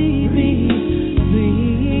see me,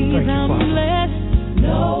 please, I'm blessed.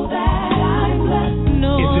 Know that I'm blessed.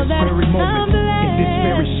 In this very moment, in this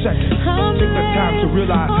very second, take the time to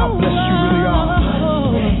realize how blessed you really are.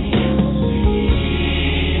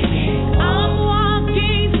 I'm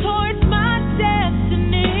walking towards my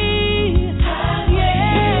destiny.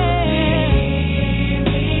 Yeah.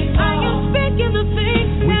 I am speaking the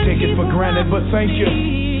things we take it for granted, but thank you.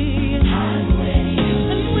 And when you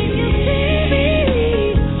see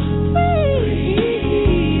me,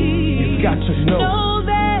 You've got to know.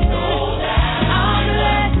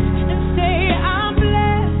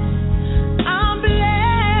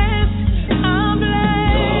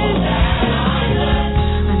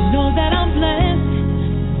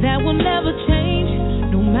 Never change.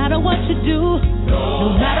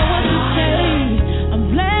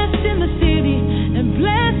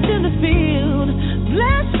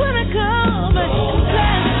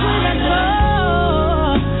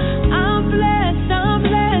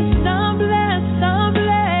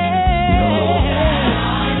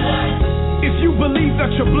 believe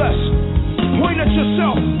that you're blessed. Point at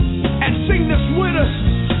yourself and sing this with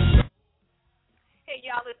us. Hey,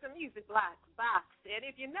 y'all, it's the Music Box. And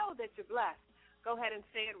if you know that you're blessed, go ahead and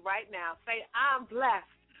say it right now. Say, I'm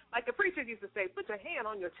blessed. Like the preachers used to say, put your hand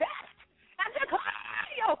on your chest and declare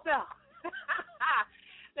yourself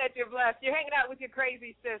that you're blessed. You're hanging out with your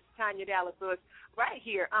crazy sis, Tanya Dallas Lewis, right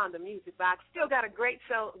here on the Music Box. Still got a great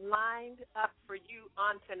show lined up for you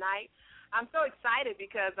on tonight. I'm so excited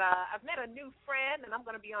because I've met a new friend, and I'm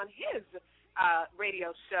going to be on his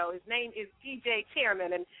radio show. His name is DJ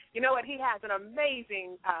Chairman, and you know what? He has an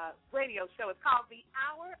amazing radio show. It's called The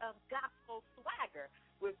Hour of Gospel Swagger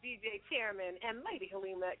with DJ Chairman and Lady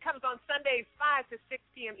Halima. It comes on Sundays 5 to 6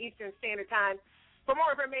 p.m. Eastern Standard Time. For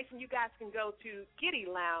more information, you guys can go to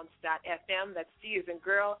giddylounge.fm. That's G as in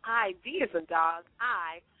girl, I, D as in dog,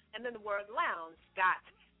 I, and then the word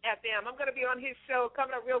lounge.fm. I'm going to be on his show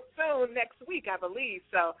coming up real soon next week, I believe,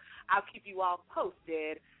 so I'll keep you all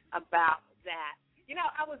posted about that. You know,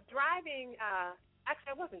 I was driving,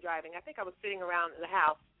 actually I wasn't driving. I think I was sitting around the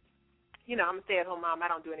house. You know, I'm a stay-at-home mom. I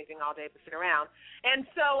don't do anything all day but sit around. And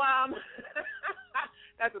so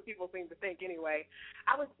that's what people seem to think anyway.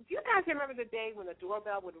 Do you guys remember the day when the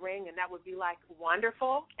doorbell would ring and that would be like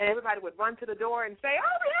wonderful? And everybody would run to the door and say,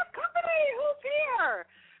 oh, we have company. Who's here?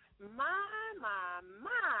 My,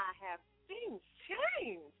 have things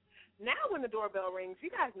changed. Now when the doorbell rings,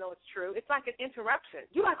 you guys know it's true. It's like an interruption.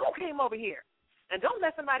 You're like, who came over here? And don't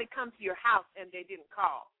let somebody come to your house and they didn't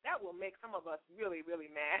call. That will make some of us really,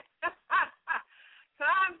 really mad.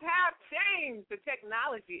 Times have changed, the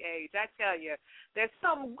technology age. I tell you, there's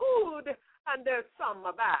some good and there's some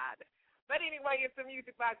bad. But anyway, it's the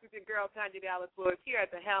Music Box with your girl, Tanya Dallas Lewis, here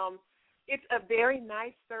at the helm. It's a very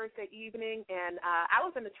nice Thursday evening, and I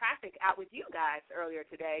was in the traffic out with you guys earlier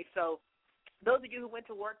today, so those of you who went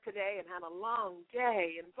to work today and had a long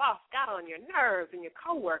day and boss got on your nerves and your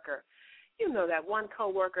coworker, you know that one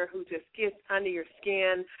coworker who just gets under your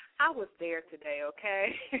skin. I was there today,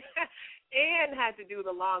 okay? And had to do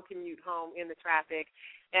the long commute home in the traffic,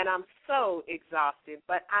 and I'm so exhausted.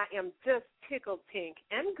 But I am just tickled pink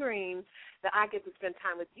and green that I get to spend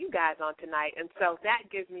time with you guys on tonight, and so that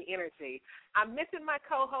gives me energy. I'm missing my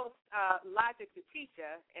co-host, Logic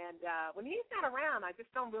Letitia, and when he's not around, I just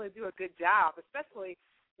don't really do a good job, especially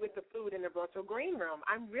with the food in the virtual green room.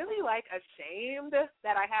 I'm really, ashamed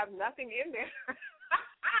that I have nothing in there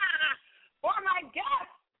for my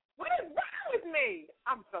guests. What is wrong with me?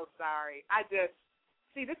 I'm so sorry.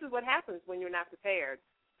 See, this is what happens when you're not prepared.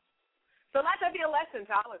 So let that be a lesson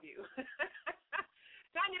to all of you.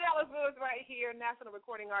 Tanya Dallas Lewis right here, national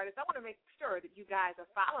recording artist. I want to make sure that you guys are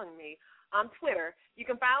following me on Twitter. You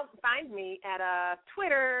can find me at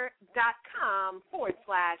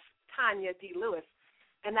twitter.com/Tanya D. Lewis,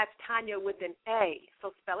 and that's Tanya with an A,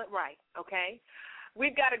 so spell it right, okay?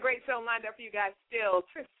 We've got a great show lined up for you guys still.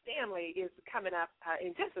 Trish Standley is coming up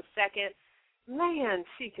in just a second. Man,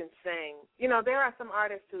 she can sing. You know, there are some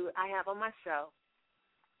artists who I have on my show,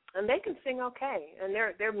 and they can sing okay, and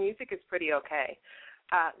their music is pretty okay.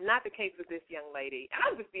 Not the case with this young lady.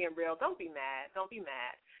 I'm just being real. Don't be mad. Don't be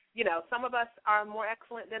mad. You know, some of us are more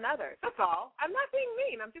excellent than others. That's all. I'm not being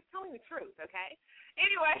mean. I'm just telling the truth, okay?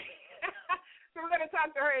 Anyway, so we're going to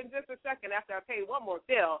talk to her in just a second after I pay one more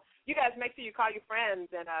bill. You guys make sure you call your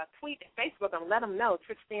friends and tweet and Facebook and let them know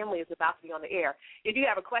Trish Standley is about to be on the air. If you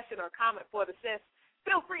have a question or a comment for the sis,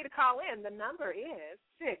 feel free to call in. The number is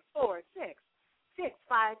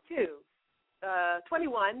 646-652-2106.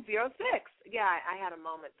 Yeah, I had a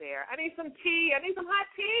moment there. I need some tea. I need some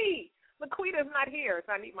hot tea. Laquita's not here,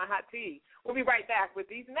 so I need my hot tea. We'll be right back with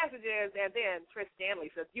these messages, and then Trish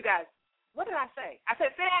Standley says, you guys, what did I say? I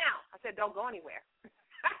said, sit down. I said, don't go anywhere.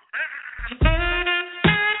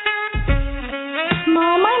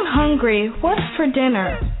 Mom, I'm hungry. What's for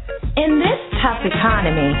dinner? In this tough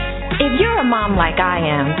economy, if you're a mom like I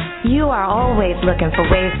am, you are always looking for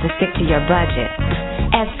ways to stick to your budget,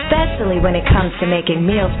 especially when it comes to making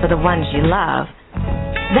meals for the ones you love.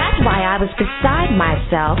 That's why I was beside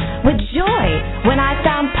myself with joy when I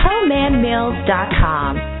found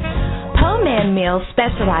PoeManMeals.com. PoeMan Meals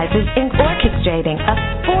specializes in orchestrating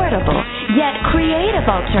affordable yet creative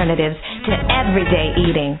alternatives to everyday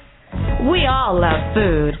eating. We all love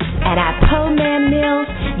food, and at PoeMan Meals,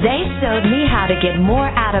 they showed me how to get more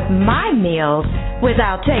out of my meals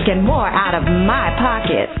without taking more out of my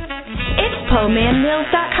pocket. It's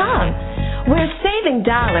PoeManMeals.com, where saving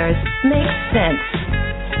dollars makes sense.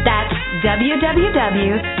 That's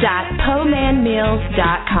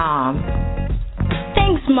www.PoeManMeals.com.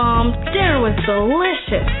 Thanks, Mom. Dinner was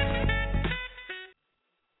delicious.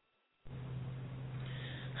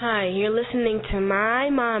 Hi, you're listening to My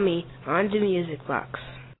Mommy on the Music Box.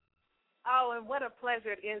 Oh, and what a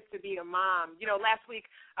pleasure it is to be a mom. You know, last week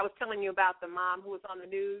I was telling you about the mom who was on the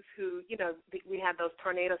news who, you know, we had those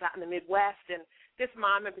tornadoes out in the Midwest, and this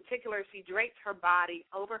mom in particular, she draped her body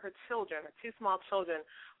over her children, her two small children,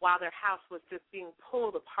 while their house was just being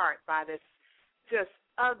pulled apart by this just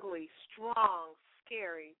ugly, strong,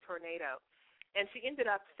 scary tornado. And she ended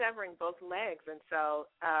up severing both legs. And so,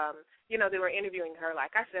 you know, they were interviewing her,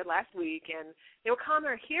 like I said, last week, and they were calling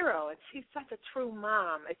her a hero. And she's such a true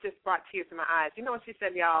mom. It just brought tears to my eyes. You know what she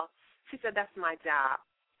said, y'all? She said, that's my job.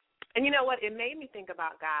 And you know what? It made me think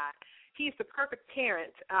about God. He's the perfect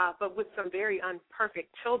parent, but with some very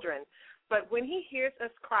imperfect children. But when he hears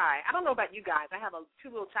us cry, I don't know about you guys. I have two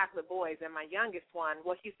little chocolate boys, and my youngest one,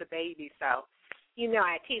 well, he's the baby, so you know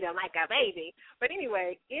I treat him like a baby. But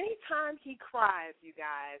anyway, anytime he cries, you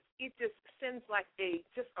guys, it just sends like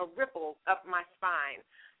just a ripple up my spine.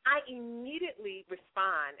 I immediately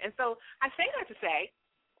respond. And so I say that to say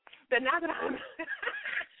that now that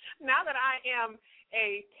I am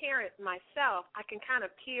a parent myself, I can kind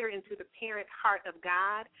of peer into the parent heart of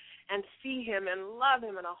God and see him and love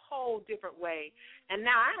him in a whole different way. And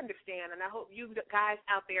now I understand, and I hope you guys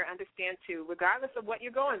out there understand too, regardless of what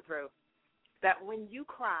you're going through, that when you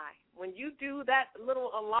cry, when you do that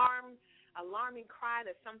little alarming cry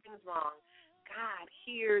that something's wrong, God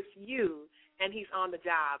hears you, and he's on the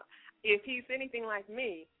job. If he's anything like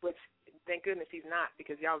me, which thank goodness he's not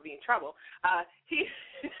because y'all would be in trouble, he's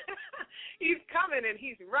coming and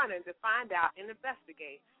he's running to find out and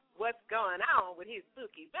investigate what's going on with his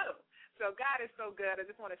spooky boo. So God is so good. I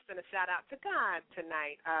just want to send a shout-out to God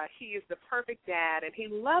tonight. He is the perfect dad, and he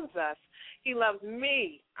loves us. He loves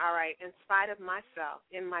me, all right, in spite of myself,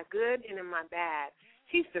 in my good and in my bad.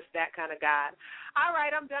 He's just that kind of God. All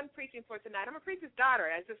right, I'm done preaching for tonight. I'm a preacher's daughter.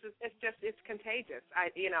 It's contagious.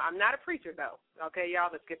 I'm not a preacher, though. Okay,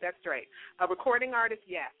 y'all, let's get that straight. A recording artist,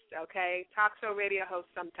 yes, okay? Talk show radio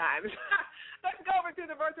host sometimes. Let's go over to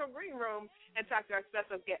the virtual green room and talk to our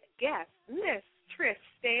special guest, Miss Trish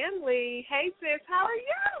Standley. Hey, sis, how are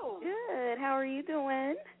you? Good. How are you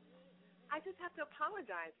doing? I just have to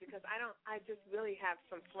apologize because I just really have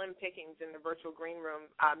some slim pickings in the virtual green room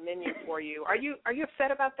menu for you. Are you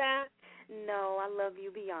upset about that? No, I love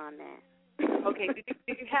you beyond that. Okay.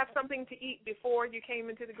 Did you have something to eat before you came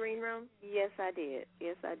into the green room? Yes, I did.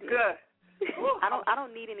 Good. I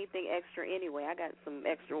don't need anything extra anyway. I got some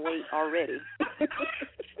extra weight already.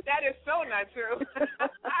 That is so not true.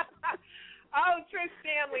 Oh, Trish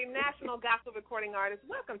Standley, National Gospel Recording Artist.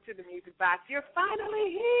 Welcome to the Music Box. You're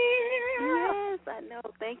finally here. Yes, I know.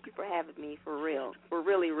 Thank you for having me, for real. For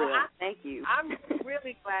really real. Thank you. I'm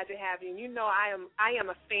really glad to have you. And you know I am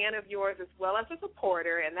a fan of yours as well as a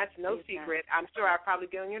supporter, and that's no secret. I'm sure I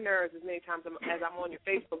probably get on your nerves as many times as I'm on your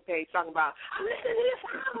Facebook page talking about, I'm listening to this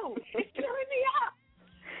song. It's cheering me up.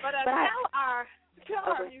 But tell our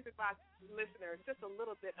Music Box listeners just a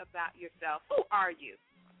little bit about yourself. Who are you?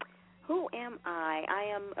 Who am I? I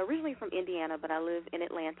am originally from Indiana, but I live in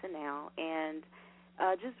Atlanta now, and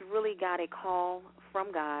just really got a call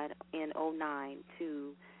from God in 2009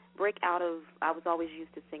 to break out of, I was always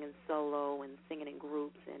used to singing solo and singing in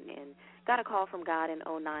groups, and got a call from God in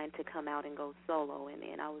 2009 to come out and go solo,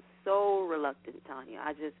 and I was so reluctant, Tanya.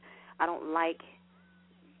 I don't like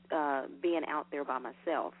being out there by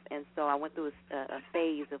myself, and so I went through a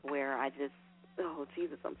phase of where I just, oh,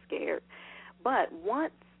 Jesus, I'm scared. But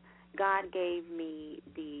once God gave me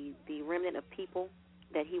the remnant of people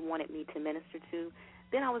that he wanted me to minister to,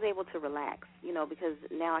 then I was able to relax, because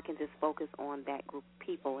now I can just focus on that group of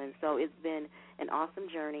people. And so it's been an awesome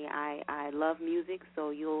journey. I love music,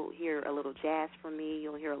 so you'll hear a little jazz from me.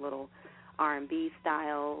 You'll hear a little R&B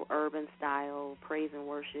style, urban style, praise and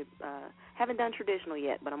worship. Haven't done traditional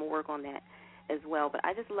yet, but I'm going to work on that as well. But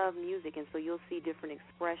I just love music, and so you'll see different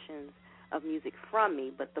expressions of music from me,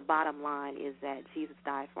 but the bottom line is that Jesus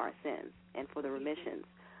died for our sins and for the remissions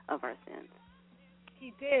of our sins.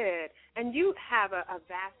 He did. And you have a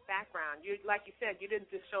vast background. You, like you said, you didn't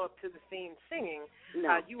just show up to the scene singing.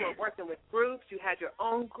 No. You were working with groups. You had your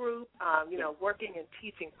own group, working and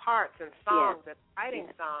teaching parts and songs and writing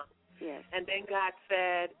songs. Yes. And then God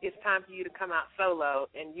said, it's time for you to come out solo,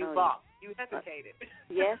 and you balked. You hesitated.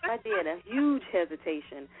 Yes, I did. A huge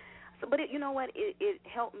hesitation. But you know what? It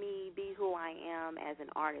helped me be who I am as an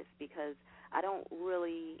artist, because I don't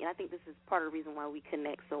really, and I think this is part of the reason why we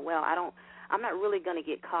connect so well. I'm not really going to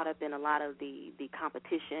get caught up in a lot of the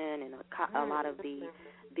competition and a lot of the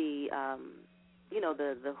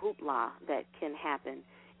hoopla that can happen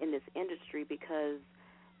in this industry, because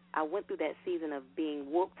I went through that season of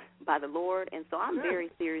being whooped by the Lord, and so I'm very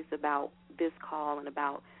serious about this call and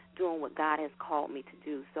about doing what God has called me to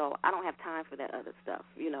do. So I don't have time for that other stuff,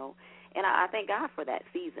 And I thank God for that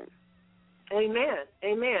season. Amen.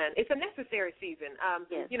 Amen. It's a necessary season.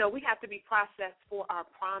 Yes. We have to be processed for our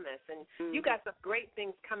promise. And you got some great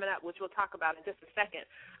things coming up, which we'll talk about in just a second.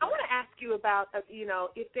 I want to ask you about,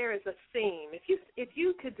 if there is a theme. If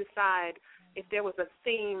you could decide if there was a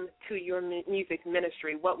theme to your music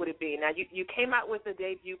ministry, what would it be? Now, you came out with a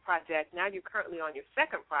debut project. Now you're currently on your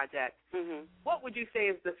second project. Mm-hmm. What would you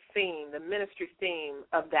say is the theme, the ministry theme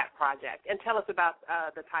of that project? And tell us about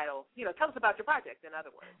the title. Tell us about your project, in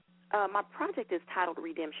other words. My project is titled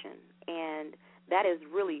Redemption, and that is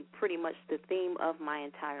really pretty much the theme of my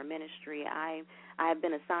entire ministry. I have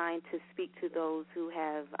been assigned to speak to those who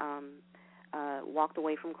have walked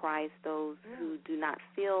away from Christ, those who do not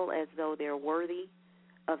feel as though they're worthy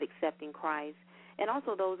of accepting Christ, and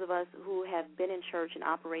also those of us who have been in church and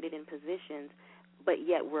operated in positions, but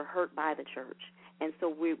yet we're hurt by the church, and so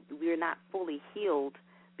we're not fully healed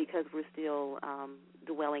because we're still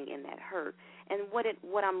dwelling in that hurt. And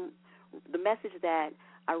the message that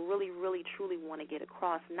I really, really, truly want to get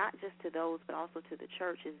across, not just to those but also to the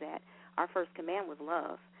church, is that our first command was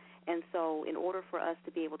love. And so in order for us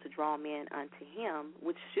to be able to draw men unto him,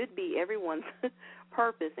 which should be everyone's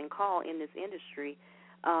purpose and call in this industry,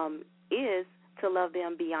 is to love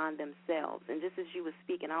them beyond themselves. And just as you were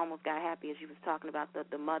speaking, I almost got happy as you was talking about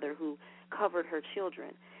the mother who covered her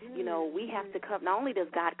children. We have to cover, not only does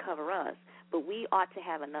God cover us, but we ought to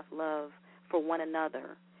have enough love for one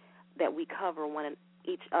another that we cover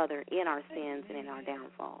each other in our sins and in our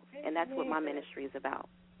downfalls. And that's what my ministry is about.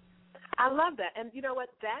 I love that. And you know what?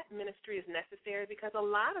 That ministry is necessary because a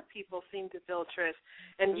lot of people seem to feel, Trish,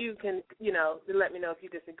 and you can, let me know if you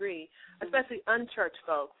disagree, especially unchurched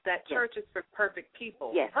folks, that church is for perfect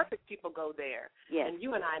people. Yes. Perfect people go there. Yes. And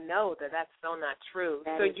you and I know that that's so not true.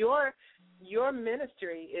 That so is. your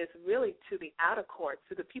ministry is really to the outer court,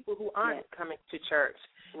 to the people who aren't coming to church.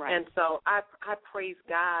 Right. And so I praise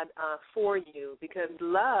God for you because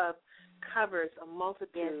love covers a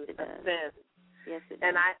multitude of sins. Yes, it does.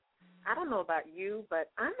 And I don't know about you, but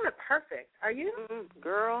I'm not perfect. Are you?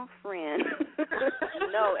 Girlfriend.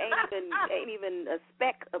 No, ain't even a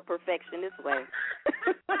speck of perfection this way.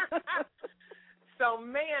 So,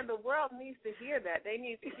 man, the world needs to hear that. They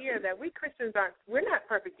need to hear that we Christians we're not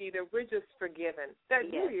perfect either. We're just forgiven. That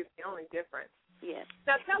really is the only difference. Yes.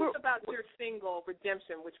 Now, tell us about your single,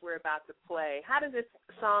 Redemption, which we're about to play. How did this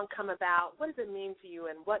song come about? What does it mean to you,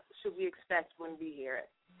 and what should we expect when we hear it?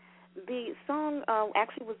 The song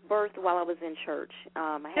actually was birthed while I was in church.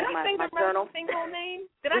 I Did had I say my the journal. right single name?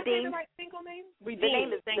 Did I say the right single name? Redeemed. The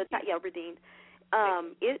name is Redeemed.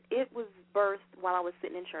 It was birthed while I was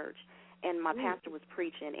sitting in church, and my pastor was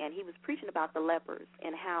preaching, and he was preaching about the lepers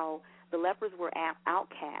and how the lepers were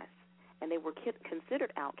outcasts, and they were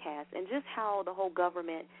considered outcasts, and just how the whole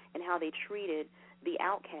government and how they treated the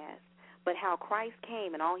outcasts, but how Christ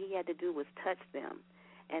came and all he had to do was touch them,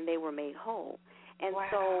 and they were made whole. And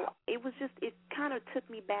so it kind of took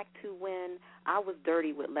me back to when I was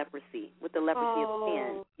dirty with leprosy, with the leprosy of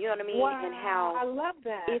sin. You know what I mean? Wow. And how I love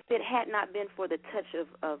that. if it had not been for the touch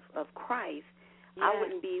of Christ, I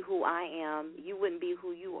wouldn't be who I am. You wouldn't be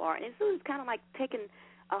who you are. And so it's kind of like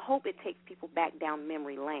I hope it takes people back down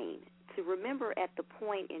memory lane to remember at the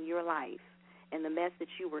point in your life and the mess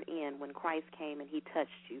that you were in when Christ came and he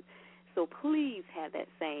touched you. So please have that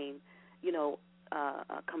same,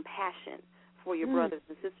 compassion for your brothers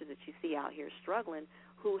and sisters that you see out here struggling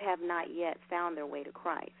who have not yet found their way to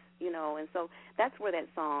Christ, and so that's where that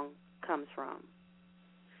song comes from.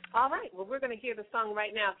 All right, well, we're going to hear the song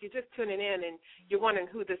right now. If you're just tuning in and you're wondering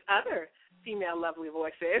who this other female lovely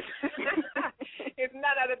voice is, it's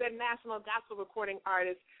none other than national gospel recording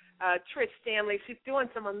artist Trish Standley. She's doing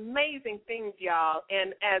some amazing things, y'all,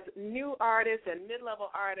 and as new artists and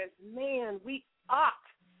mid-level artists, man, we ought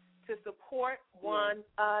to support one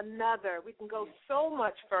another. We can go so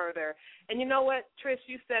much further. And you know what, Trish,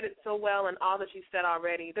 you said it so well in all that you said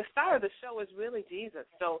already. The star of the show is really Jesus.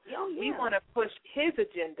 So we want to push his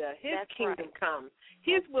agenda, his kingdom come.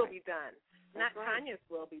 His will be done, not Tanya's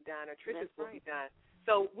will be done or Trish's will be done.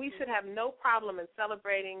 So we should have no problem in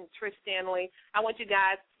celebrating Trish Standley. I want you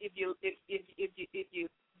guys, if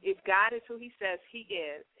God is who he says he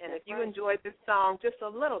is, and if you enjoyed this song just a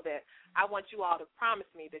little bit, I want you all to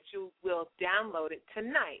promise me that you will download it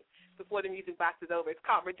tonight before the music box is over. It's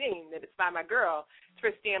called Redeemed, and it's by my girl,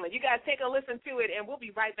 Trish Standley. You guys take a listen to it, and we'll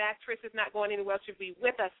be right back. Trish is not going anywhere. She'll be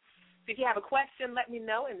with us. So if you have a question, let me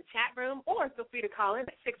know in the chat room, or feel free to call in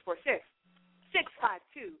at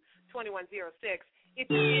 646-652-2106.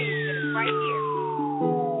 It's Redeemed, and it's right here.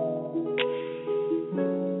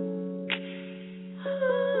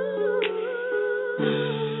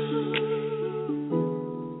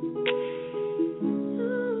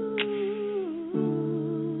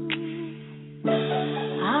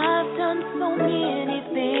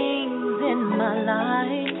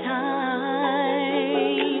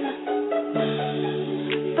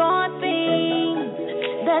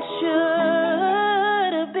 that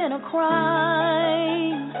should have been a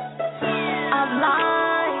crime. I've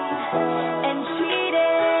lied and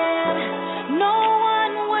cheated. No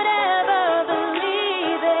one would ever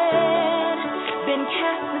believe it. Been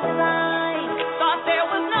cast aside. Thought there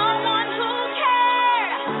was no one who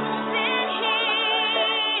cared. Then he,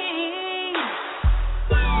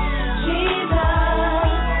 Jesus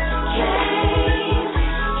came.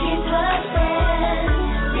 He touched and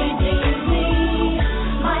redeemed me.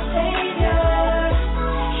 My Savior,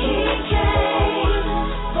 He came,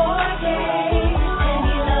 forgave, and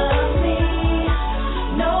He loved me.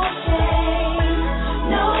 No shame,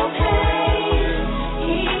 no pain.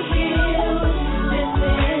 He healed this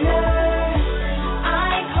sinner.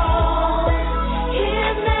 I call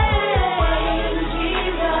His name,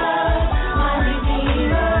 Jesus, my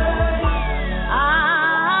Redeemer. I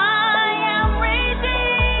am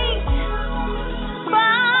redeemed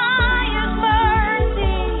by His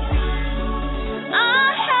mercy. I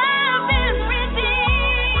have been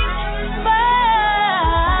redeemed by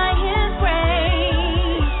His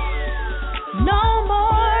grace. No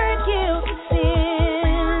more guilt and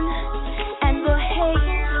sin, and the hate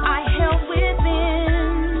I held within.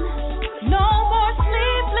 No more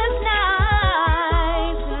sleepless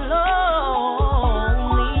nights and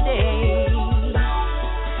lonely days.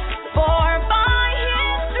 For by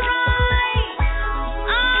His stripes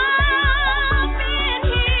I've been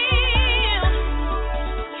healed,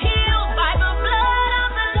 healed by the blood of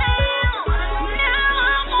the Lamb. Now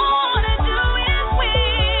I wanna do His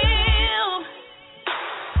will.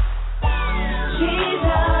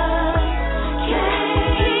 Jesus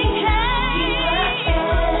came, He came,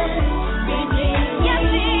 redeemed me. Yes,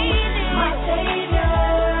 He did. My Savior,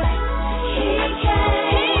 He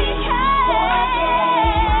came, forgave,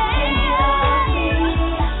 and He loved me.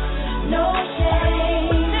 No shame,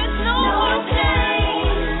 there's no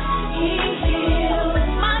shame. He healed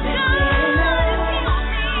my sinner.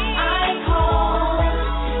 I call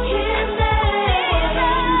His name,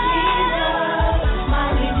 Jesus, my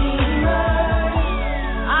Redeemer.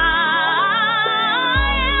 I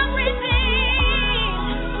am redeemed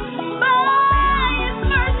by His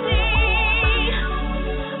mercy.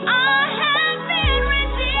 I have been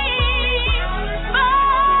redeemed by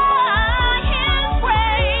His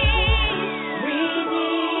grace.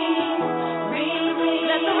 Redeemed, redeemed.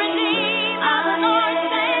 Let the redeemed of the Lord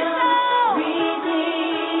say so.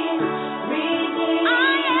 Redeemed, redeemed. I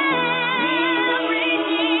am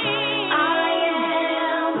redeemed. I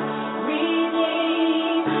am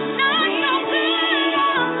redeemed. Not so good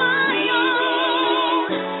on my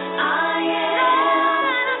own. I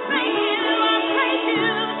am redeemed. I praise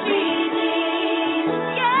you, redeemed.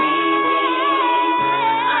 Yeah.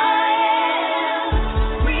 I am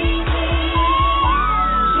redeemed.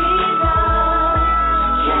 Jesus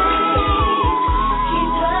came. He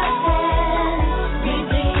touched and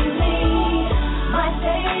redeemed me. My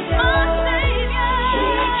Savior, He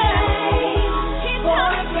came,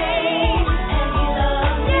 forgave, and He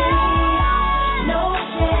loved me. No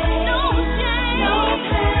shame, no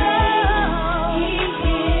pain. He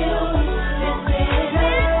healed this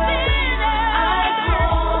sinner. I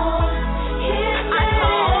call His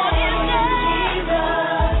name,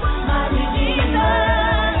 Jesus, my Redeemer.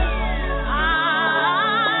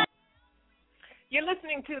 You're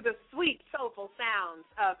listening to the sweet, soulful sounds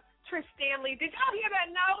of Trish Standley. Did y'all hear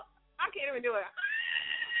that note? I can't even do it.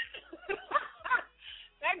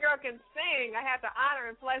 That girl can sing. I had the honor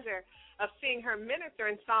and pleasure of seeing her minister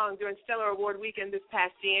in song during Stellar Award Weekend this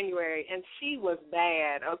past January, and she was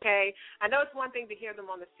bad, okay? I know it's one thing to hear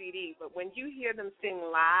them on the CD, but when you hear them sing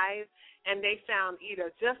live and they sound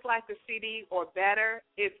either just like the CD or better,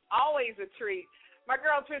 it's always a treat. My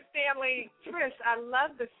girl, Trish Standley. Trish, I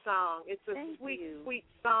love this song. It's a sweet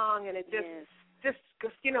song, and it just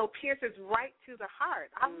pierces right to the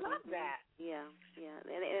heart. I love that. Yeah.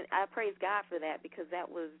 And I praise God for that, because that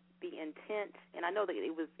was the intent, and I know that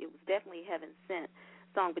it was definitely heaven sent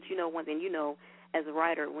song. But one thing, as a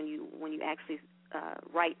writer, when you actually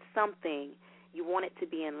write something, you want it to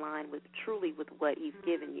be in line with what He's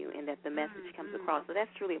given you, and that the message comes across. So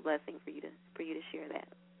that's truly a blessing for you to share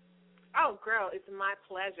that. Oh, girl, it's my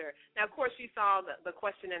pleasure. Now, of course, you saw the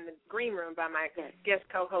question in the green room by my guest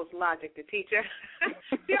co-host, Logic, the teacher.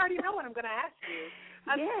 You already know what I'm going to ask you.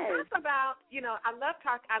 Talk about,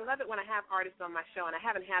 I love it when I have artists on my show, and I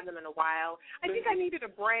haven't had them in a while. I think I needed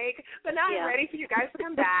a break, but now I'm ready for you guys to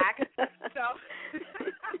come back. So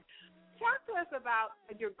talk to us about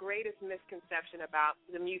your greatest misconception about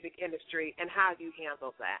the music industry and how you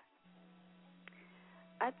handled that.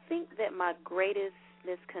 I think that my greatest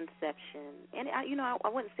misconception, and I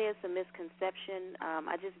wouldn't say it's a misconception.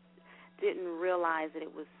 I just didn't realize that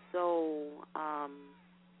it was so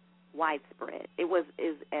widespread. It was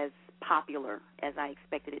as popular as I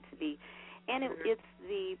expected it to be, and it's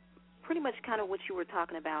the pretty much kind of what you were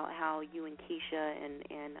talking about, how you and Keisha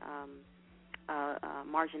and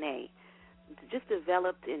Marjanae just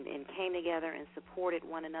developed and came together and supported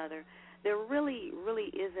one another. There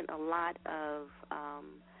really isn't a lot of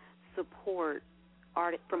support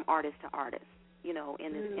from artist to artist,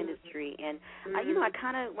 in this industry. And I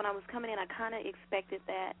kind of, when I was coming in, I kind of expected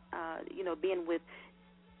that,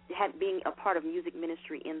 being a part of music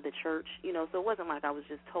ministry in the church, so it wasn't like I was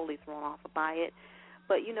just totally thrown off by it.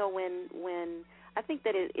 But when I think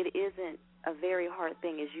that it isn't a very hard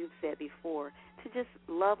thing, as you've said before, to just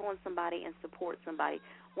love on somebody and support somebody.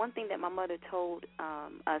 One thing that my mother told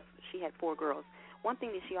us, she had 4 girls, one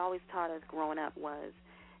thing that she always taught us growing up was,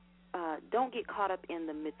 don't get caught up in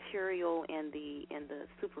the material and the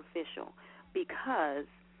superficial, because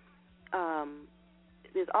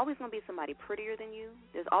there's always going to be somebody prettier than you.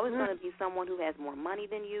 There's always going to be someone who has more money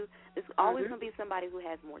than you. There's always going to be somebody who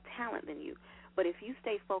has more talent than you. But if you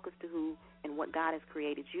stay focused to who and what God has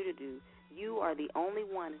created you to do, you are the only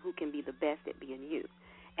one who can be the best at being you.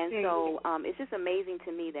 And so it's just amazing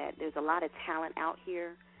to me that there's a lot of talent out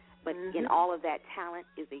here, but in all of that talent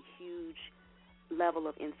is a huge level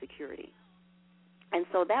of insecurity. And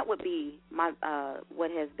so that would be my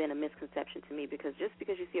what has been a misconception to me, because just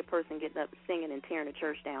because you see a person getting up singing and tearing the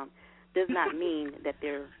church down does not mean that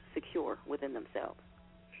they're secure within themselves.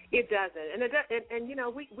 It doesn't, and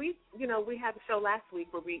we had a show last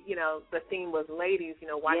week where the theme was ladies,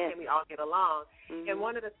 why can't we all get along? And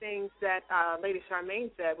one of the things that Lady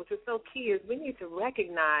Charmaine said, which was so key, is we need to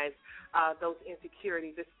recognize those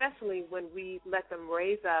insecurities, especially when we let them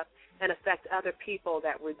raise up and affect other people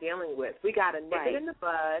that we're dealing with. We got to nip it in the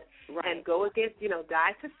bud and go against,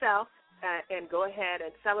 die to self, and go ahead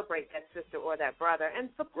and celebrate that sister or that brother and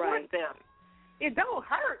support them. It don't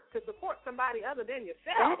hurt to support somebody other than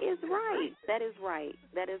yourself. That is right. That is right.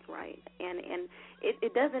 That is right. And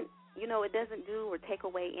it doesn't, it doesn't do or take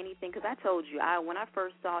away anything. Because I told you, when I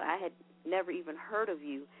first saw it, I had never even heard of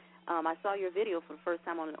you. I saw your video for the first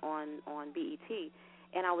time on BET,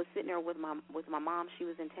 and I was sitting there with my mom. She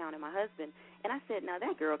was in town, and my husband. And I said, now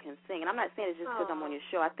that girl can sing. And I'm not saying it's just because I'm on your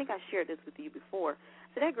show. I think I shared this with you before.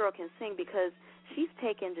 So that girl can sing because she's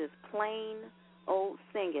taken just plain old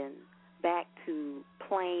singing back to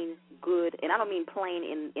plain good, and I don't mean plain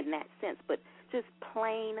in that sense, but just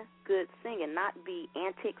plain good singing, not the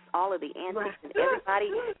antics, all of the antics and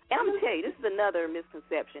everybody. And I'm going to tell you, this is another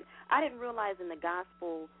misconception. I didn't realize in the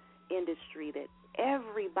gospel industry that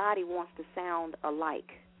everybody wants to sound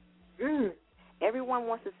alike. Everyone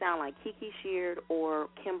wants to sound like Kiki Sheard or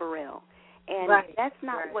Kim Burrell, and that's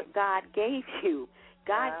not what God gave you.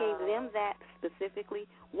 God gave them that specifically.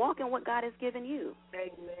 Walk in what God has given you.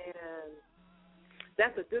 Amen.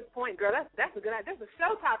 That's a good point, girl. That's a good idea. That's a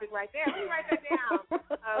show topic right there. Let me write that down.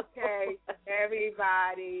 Okay.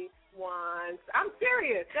 Everybody wants. I'm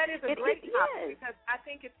serious. That is a great topic because I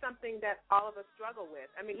think it's something that all of us struggle with.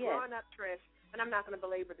 I mean, growing up, Trish, and I'm not going to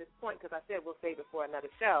belabor this point because I said we'll save it for another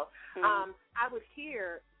show. I would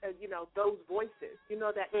hear, those voices,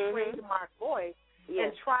 that trademark voice.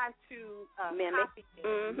 And try to copy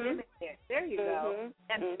it, mimic it. There you go.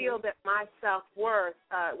 And feel that my self-worth,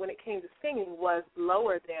 when it came to singing, was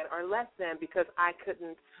lower than or less than because I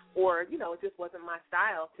couldn't, or, it just wasn't my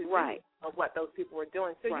style to do what those people were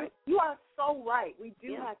doing. So you are so right. We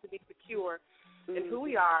do have to be secure in who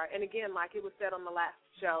we are. And, again, like it was said on the last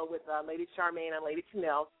show with Lady Charmaine and Lady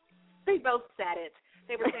Chanel, they both said it.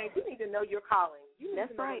 They were saying, you need to know your calling. You need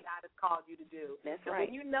to know what God has called you to do. And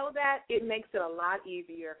when you know that, it makes it a lot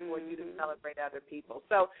easier for you to celebrate other people.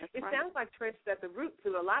 So it sounds like, Trish, that the root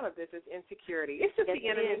to a lot of this is insecurity. It's just the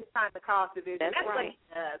enemy trying to cause division. That's what it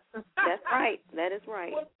does. That's right. That is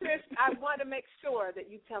right. Well, Trish, I want to make sure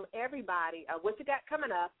that you tell everybody what you got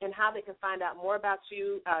coming up and how they can find out more about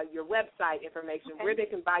you, your website information, where they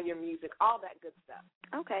can buy your music, all that good stuff.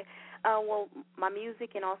 Okay. Well, my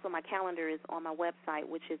music and also my calendar is on my website,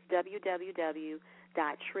 which is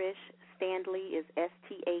www.trishstandley, is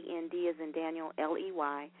STAND as in Daniel,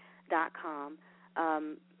 LEY.com.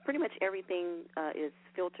 Pretty much everything is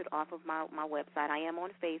filtered off of my website. I am on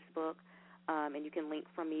Facebook, and you can link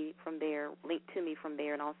to me from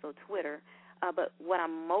there, and also Twitter. But what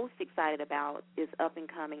I'm most excited about is up and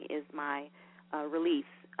coming is my release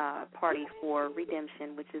party for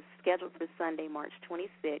Redemption, which is scheduled for Sunday, March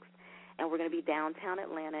 26th. and we're going to be downtown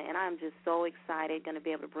Atlanta, and I'm just so excited, going to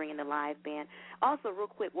be able to bring in the live band. Also, real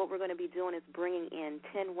quick, what we're going to be doing is bringing in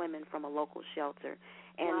 10 women from a local shelter,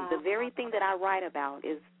 and the very thing that I write about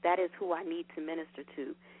is that is who I need to minister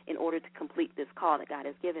to in order to complete this call that God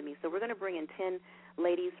has given me. So we're going to bring in 10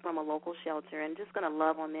 ladies from a local shelter and just going to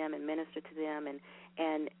love on them and minister to them and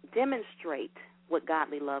demonstrate what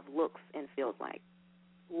godly love looks and feels like.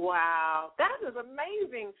 Wow, that is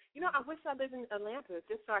amazing. You know, I wish I lived in Atlanta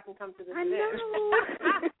just so I can come to this event.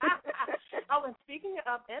 Oh, and speaking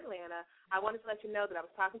of Atlanta, I wanted to let you know that I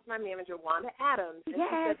was talking to my manager, Wanda Adams, and she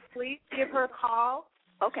said, please give her a call.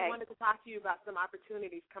 Okay. She wanted to talk to you about some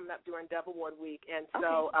opportunities coming up during Dove Award Week. And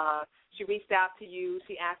so she reached out to you.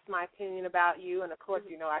 She asked my opinion about you. And, of course,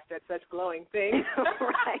 you know, I said such glowing things.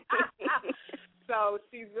 Right. So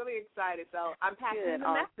she's really excited. So I'm passing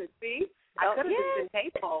the message. See? I could have just been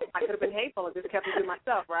hateful. I could have been hateful and just kept it to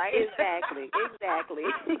myself, right? Exactly.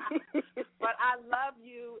 But I love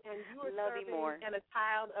you, and you are serving and a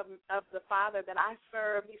child of the Father that I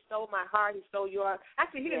serve. He stole my heart. He stole your heart.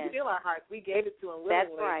 Actually, he didn't steal our hearts. We gave it to him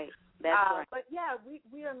willingly. That's right. But, yeah, we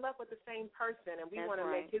are in love with the same person, and we want to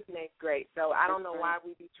make his name great. So I don't know why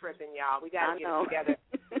we be tripping, y'all. We got to get it together.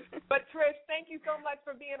 But, Trish, thank you so much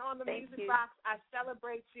for being on the Music Box. I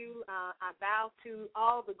celebrate you. I bow to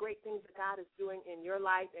all the great things that God is doing in your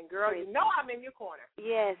life. And, girl, you know I'm in your corner.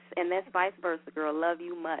 Yes, and that's vice versa, girl. Love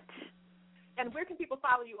you much. And where can people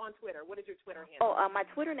follow you on Twitter? What is your Twitter handle? My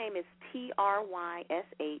Twitter name is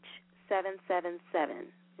TRYSH777.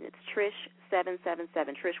 It's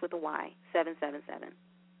Trish777. Trish with a Y, 777.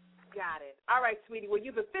 Got it. All right, sweetie. Well,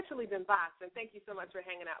 you've officially been boxed, and thank you so much for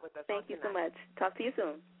hanging out with us. Thank you so much. Talk to you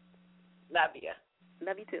soon. Love you.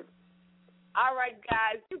 Love you, too. All right,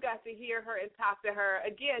 guys, you got to hear her and talk to her.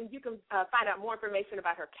 Again, you can find out more information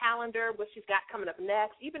about her calendar, what she's got coming up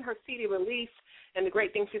next, even her CD release and the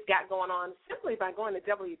great things she's got going on simply by going to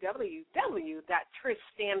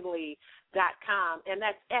www.trishstanley.com, and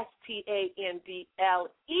that's Standley,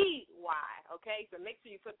 okay? So make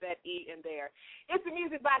sure you put that E in there. It's the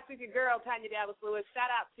Music Box with your girl, Tanya Dallas Lewis.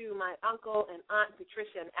 Shout out to my uncle and aunt,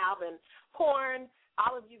 Patricia and Alvin Horn.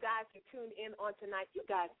 All of you guys who tuned in on tonight, you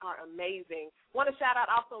guys are amazing. Want to shout out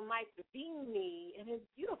also Mike Beanie and his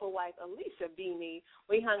beautiful wife, Alicia Beanie.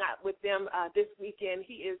 We hung out with them this weekend.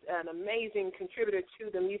 He is an amazing contributor to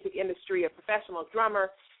the music industry, a professional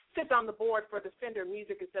drummer, sits on the board for the Fender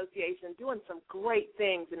Music Association, doing some great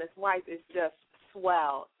things, and his wife is just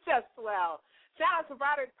swell, just swell. Shout out to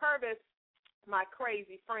Roderick Purvis, my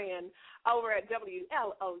crazy friend over at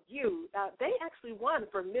WLOU. They actually won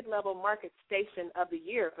for Mid-Level Market Station of the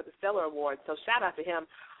Year for the Stellar Award, so shout out to him.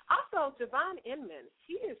 Also, Javon Inman,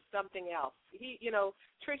 he is something else.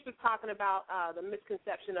 Trish was talking about the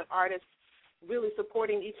misconception of artists really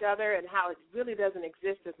supporting each other and how it really doesn't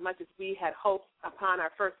exist as much as we had hoped upon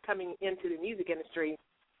our first coming into the music industry.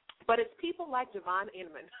 But it's people like Javon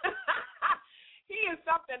Inman. He is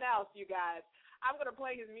something else, you guys. I'm going to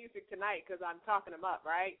play his music tonight because I'm talking him up,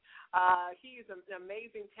 right? He is an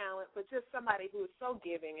amazing talent, but just somebody who is so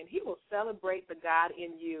giving, and he will celebrate the God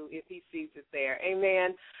in you if he sees it there.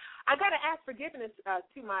 Amen. I got to ask forgiveness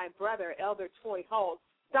to my brother, Elder Troy Holt.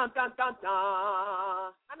 Dun, dun, dun, dun.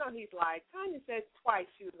 I know he's like, Tanya said twice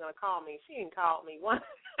she was going to call me. She ain't called me once.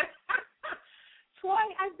 Troy,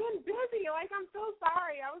 I've been busy. Like, I'm so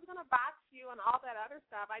sorry. I was going to box you and all that other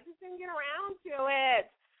stuff. I just didn't get around to it.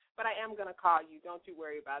 But I am going to call you. Don't you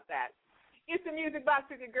worry about that. It's the Music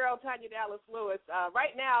Box with your girl, Tanya Dallas Lewis.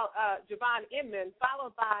 Right now, Javon Inman,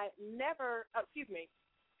 followed by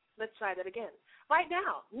let's try that again. Right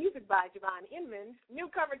now, music by Javon Inman,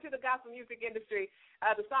 newcomer to the gospel music industry.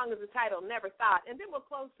 The song is entitled Never Thought. And then we'll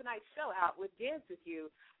close tonight's show out with Dance With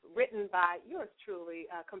You, written by yours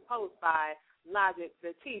truly, composed by Logic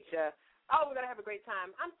the Teacher. Oh, we're going to have a great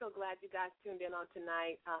time. I'm so glad you guys tuned in on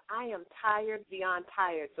tonight. I am tired beyond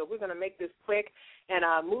tired, so we're going to make this quick and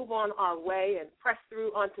move on our way and press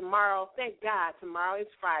through on tomorrow. Thank God tomorrow is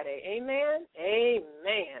Friday. Amen?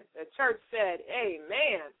 Amen. The church said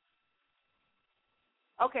amen.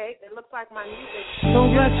 Okay, it looks like my music. So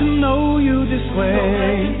glad to know you this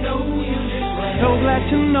way. So glad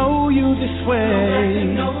to know you this way.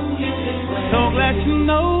 So glad to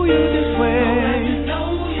know you this way.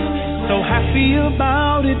 So happy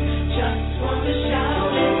about it. Just wanna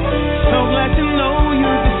shout it. So glad to know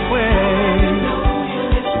you this way.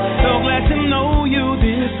 So glad to know you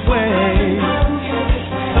this way.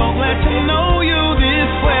 So glad to know you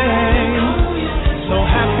this way. So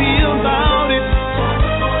happy about it.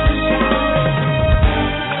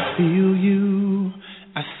 I feel you,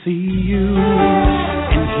 I see you,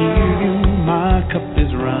 and hear you. My cup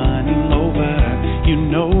is running over. You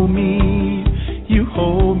know me.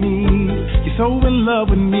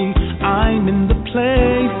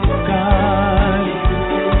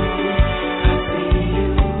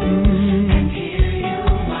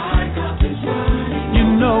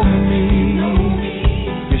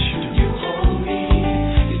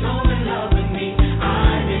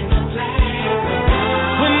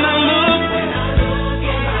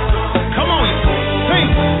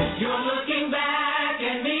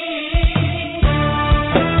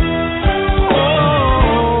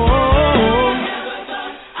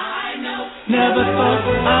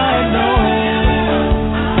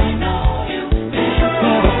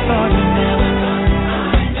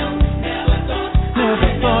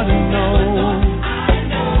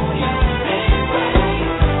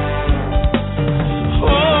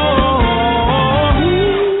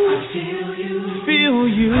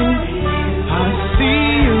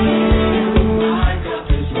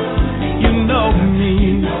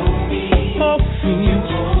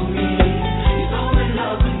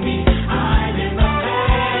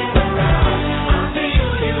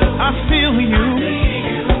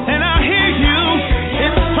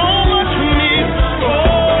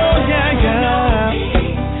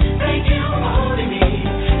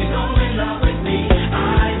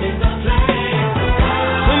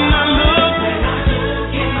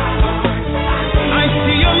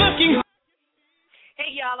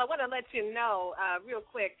 y'all, I want to let you know real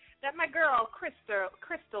quick that my girl,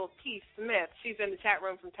 Crystal P. Smith, she's in the chat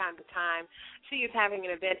room from time to time. She is having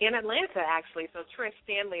an event in Atlanta, actually. So Trish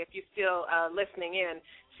Standley, if you're still listening in,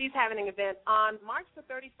 she's having an event on March the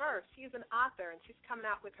 31st. She's an author, and she's coming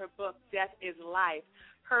out with her book, Death is Life,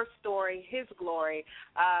 Her Story, His Glory.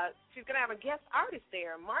 She's going to have a guest artist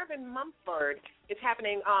there, Marvin Mumford. It's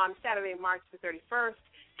happening on Saturday, March the 31st.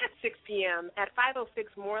 At 6 p.m. at 506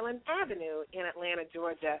 Moreland Avenue in Atlanta,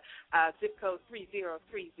 Georgia, zip code 30307.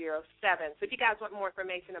 So if you guys want more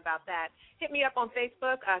information about that, hit me up on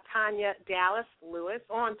Facebook, Tanya Dallas Lewis,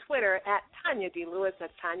 or on Twitter at Tanya D. Lewis.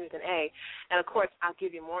 That's Tanya with an A. And, of course, I'll give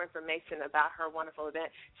you more information about her wonderful event.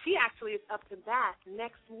 She actually is up to bat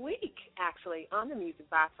next week, actually, on the Music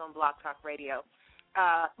Box on Blog Talk Radio.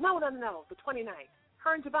 No, the 29th.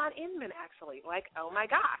 Her and Javon Inman, actually. Like, oh, my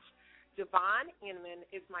gosh. Javon Inman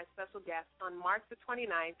is my special guest on March the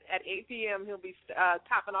 29th at 8 p.m. He'll be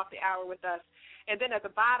topping off the hour with us. And then at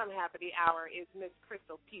the bottom half of the hour is Miss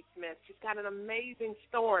Crystal P. Smith. She's got an amazing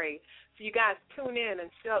story. So you guys tune in,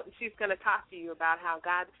 and she's going to talk to you about how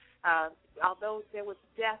God, although there was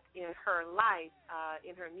death in her life,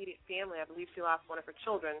 in her immediate family, I believe she lost one of her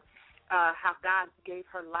children, how God gave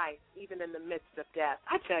her life even in the midst of death.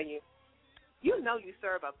 I tell you, you know you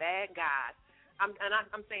serve a bad God.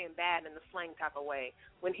 I'm saying bad in the slang type of way.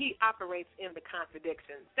 When he operates in the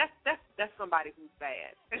contradictions, that's somebody who's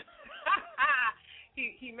bad.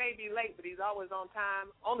 He may be late, but he's always on time.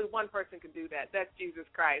 Only one person can do that. That's Jesus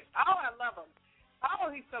Christ. Oh, I love him. Oh,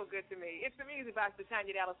 he's so good to me. It's the Music Box with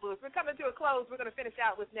Tanya Dallas Lewis. We're coming to a close. We're going to finish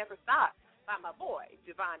out with Never Stop by my boy,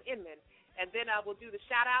 Javon Inman. And then we'll do the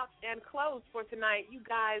shout-outs and close for tonight. You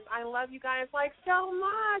guys, I love you guys like so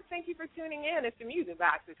much. Thank you for tuning in. It's the Music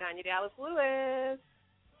Box with Tanya Dallas Lewis.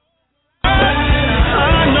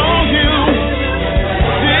 I know you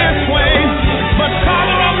this way, but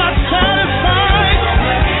Father, I'm not satisfied.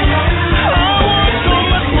 I want so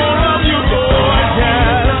much more of you, Lord,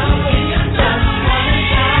 yeah.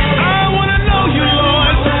 I want to know you,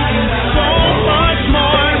 Lord, so much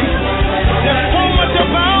more. There's so much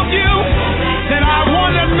about you that I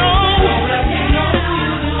want to know.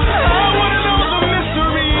 I want to know the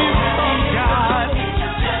mysteries of God.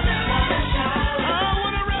 I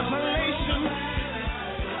want a revelation.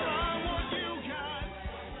 I want you, God.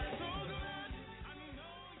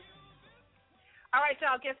 All right,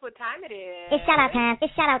 y'all, guess what time it is? It's shout-out time.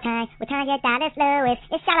 It's shout-out time. With Tanya Dallas Lewis.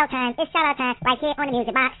 It's shout-out time. It's shout-out time. Right here on the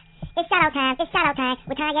Music Box. It's shout-out time. It's shout-out time.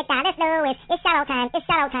 With Tanya Dallas Lewis. It's shout-out time. It's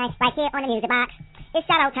shout-out time. Right here on the Music Box. It's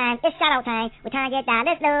shout-out time. It's shout-out time. With Tanya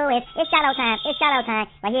Dallas Lewis. It's shout-out time. It's shout-out time.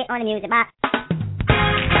 Right here on the Music Box. It's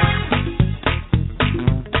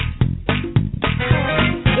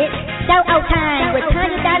shout-out time with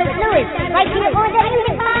Tanya Dallas Lewis. Right here on the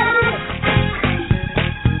Music Box.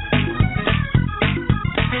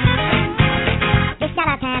 It's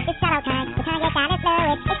shout-out time. It's shout-out time with Tanya Dallas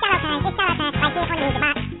Lewis. It's shout-out time. It's shout-out time. Right here on the Music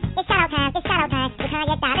Box. It's shout-out time. It's shout-out time with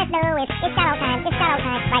Tanya Dallas Lewis. It's shout-out time. It's shout-out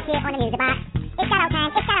time. Right here on the Music Box. It's shout-out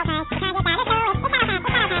time. It's shout-out time with Tanya Dallas Lewis. It's shout-out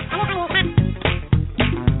time. It's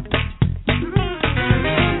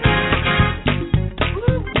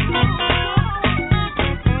shout-out time.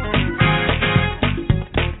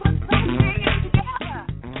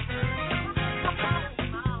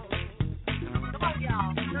 Right here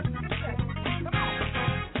on the Music Box.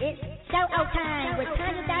 It's shout-out time with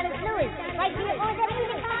Tanya Dallas Lewis. Right here on the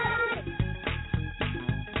Music Box.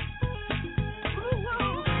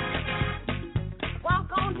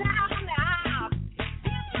 Walk on down now.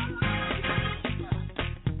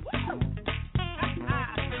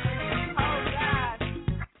 Oh, God.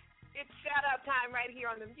 It's shout-out time right here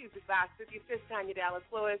on the Music Box with your sis, Tanya Dallas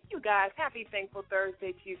Lewis. You guys, happy Thankful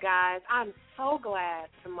Thursday to you guys. I'm so glad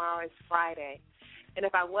tomorrow is Friday. And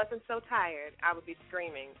if I wasn't so tired, I would be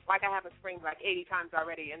screaming. Like I haven't screamed like 80 times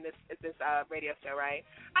already in this radio show, right?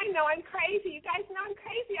 I know I'm crazy. You guys know I'm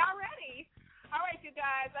crazy already. All right, you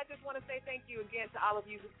guys, I just want to say thank you again to all of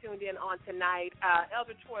you who tuned in on tonight.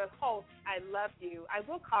 Elder Troy Holt, I love you. I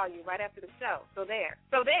will call you right after the show. So there.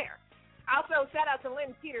 Also, shout out to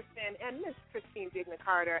Lynn Peterson and Miss Christine Digna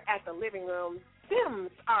Carter at the living room. Sims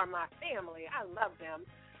are my family. I love them.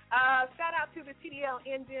 Shout out to the TDL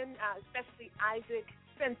engine, especially Isaac,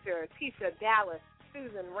 Spencer, Tisha, Dallas,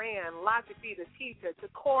 Susan, Rand, Logic B, the teacher,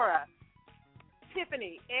 Takora,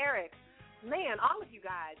 Tiffany, Eric, man, all of you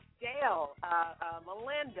guys, Dale,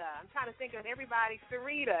 Melinda, I'm trying to think of everybody,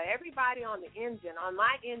 Sarita, everybody on the engine, on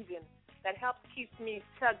my engine that helps keeps me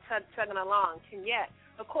chugging along. Kenyette,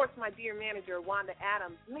 of course, my dear manager, Wanda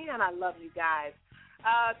Adams. Man, I love you guys.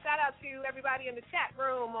 Shout out to everybody in the chat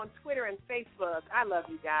room on Twitter and Facebook. I love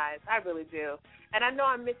you guys. I really do. And I know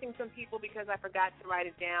I'm missing some people because I forgot to write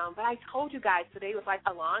it down. But I told you guys today was like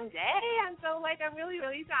a long day. And so, like, I'm really,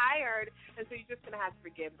 really tired. And so you're just going to have to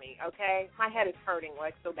forgive me, okay? My head is hurting,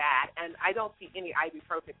 like, so bad. And I don't see any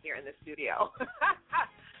ibuprofen here in the studio.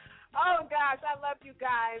 Oh, gosh, I love you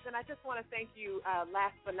guys. And I just want to thank you,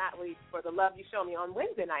 last but not least, for the love you show me on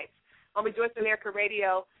Wednesday nights on Rejoice America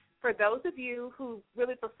Radio. For those of you who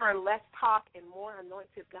really prefer less talk and more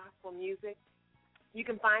anointed gospel music, you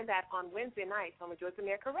can find that on Wednesday nights on Rejoice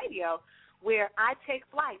America Radio, where I take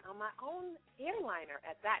flight on my own airliner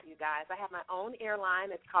at that, you guys. I have my own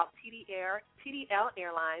airline. It's called TDL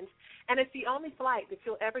Airlines, and it's the only flight that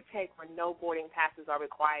you'll ever take where no boarding passes are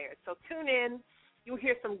required. So tune in. You'll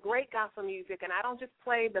hear some great gospel music, and I don't just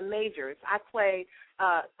play the majors. I play,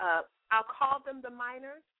 I'll call them the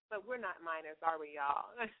minors, but we're not minors, are we, y'all?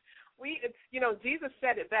 Jesus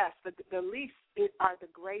said it best. The least are the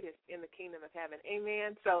greatest in the kingdom of heaven.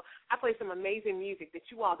 Amen. So I play some amazing music that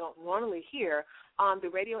you all don't normally hear on the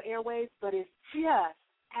radio airwaves, but it's just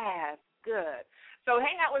as good. So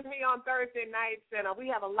hang out with me on Thursday nights, and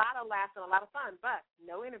we have a lot of laughs and a lot of fun, but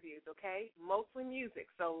no interviews, okay? Mostly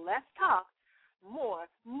music. So let's talk more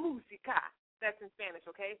música. That's in Spanish,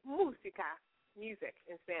 okay? Música. Music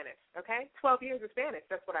in Spanish, okay? 12 years of Spanish,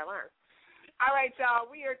 that's what I learned. All right, y'all,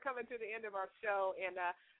 we are coming to the end of our show, and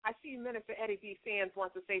I see Minister Eddie B. Sands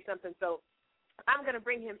wants to say something, so I'm going to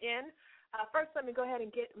bring him in. First, let me go ahead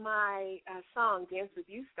and get my song, Dance With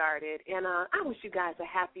You, started, and I wish you guys a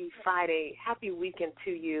happy Friday, happy weekend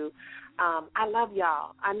to you. I love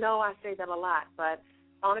y'all. I know I say that a lot, but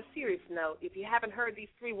on a serious note, if you haven't heard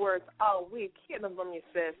these 3 words all week, hear them from your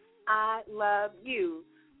sis. I love you,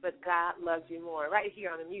 but God loves you more, right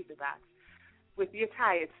here on the Music Box with your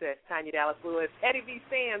tired sis, Tanya Dallas Lewis. Eddie B.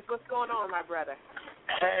 Sands, what's going on, my brother?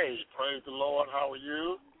 Hey, praise the Lord. How are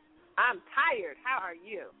you? I'm tired. How are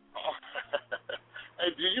you? Hey,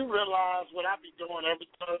 do you realize what I be doing every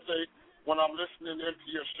Thursday when I'm listening into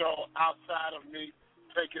your show outside of me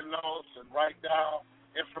taking notes and write down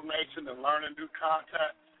information and learning new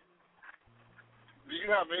contacts? Do you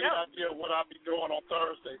have any idea what I be doing on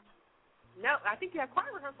Thursday? No, I think you have choir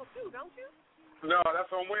rehearsal too, don't you? No, that's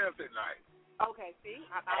on Wednesday night. Okay, see?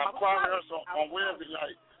 I have choir rehearsal on Wednesday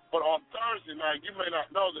night, but on Thursday night, you may not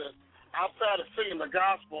know this, outside of singing the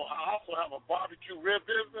gospel, I also have a barbecue rib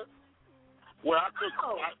business where I cook,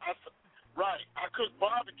 I cook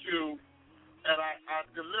barbecue, and I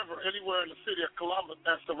deliver anywhere in the city of Columbus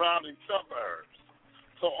and surrounding suburbs.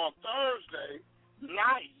 So on Thursday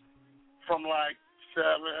night, from like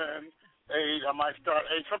 7, 8, I might start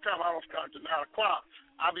 8. Sometimes I don't start till 9 o'clock.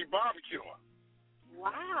 I'll be barbecuing.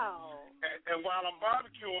 Wow. And while I'm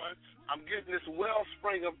barbecuing, I'm getting this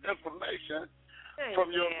wellspring of information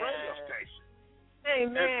from your radio station.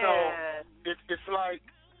 Amen. And so it's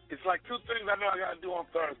like 2 things I know I got to do on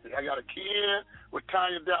Thursday. I got to key in with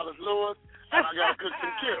Tanya Dallas Lewis, and I got to cook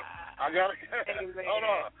some Q. I got to hold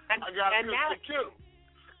on. I got to cook some Q.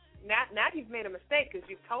 Now you've made a mistake because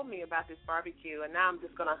you've told me about this barbecue, and now I'm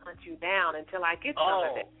just going to hunt you down until I get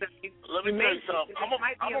some of it. So let me tell you something. I'm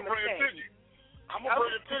going to bring it to you. I'm going to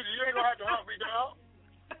bring it to you. You ain't going to have to hunt me down.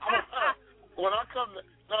 When I come to,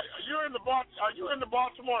 are you in the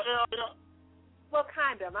Baltimore area? Well,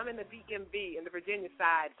 kind of. I'm in the DMV, in the Virginia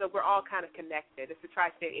side, so we're all kind of connected. It's the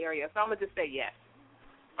tri-state area, so I'm going to just say yes.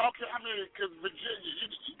 Okay, I mean, because Virginia,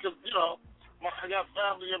 because, I got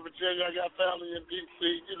family in Virginia. I got family in D.C.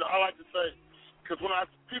 I like to say, because when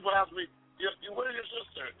people ask me, where's your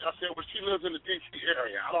sister? I say, well, she lives in the D.C.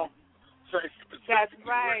 area. I don't say specifically. That's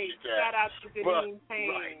right. Shout out to Janine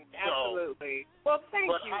Payne. Right. Absolutely. Well, thank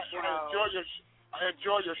you, bro. I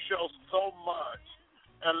enjoy your show so much.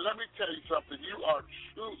 And let me tell you something. You are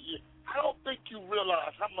true. I don't think you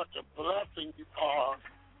realize how much a blessing you are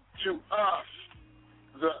to us,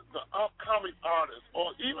 the upcoming artists,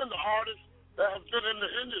 or even the artists that have been in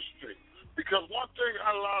the industry. Because one thing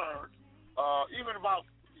I learned, even about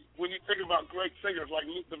when you think about great singers like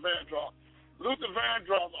Luther Vandross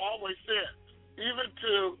always said, even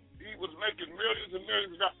he was making millions and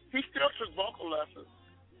millions of dollars, he still took vocal lessons.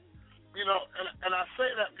 And I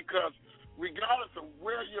say that because regardless of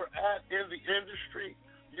where you're at in the industry,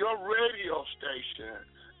 your radio station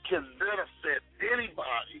can benefit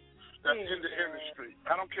anybody that's in the industry.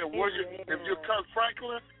 I don't care where if you're Kirk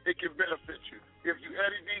Franklin, it can benefit you. If you're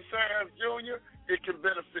Eddie B. Sands Jr., it can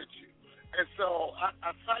benefit you. And so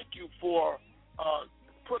I thank you for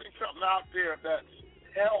putting something out there that's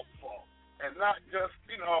helpful and not just,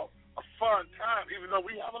 a fun time, even though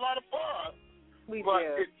we have a lot of fun. We but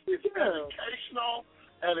do. It's educational,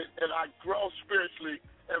 and I grow spiritually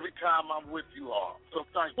every time I'm with you all. So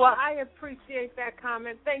thank you. Well, I appreciate that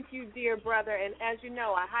comment. Thank you, dear brother. And as you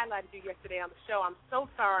know, I highlighted you yesterday on the show. I'm so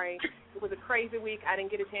sorry. It was a crazy week. I didn't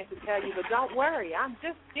get a chance to tell you, but don't worry. I'm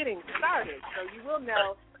just getting started. So you will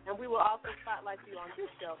know, and we will also spotlight you on this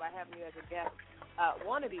show by having you as a guest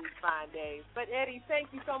one of these fine days. But, Eddie,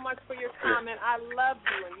 thank you so much for your comment. I love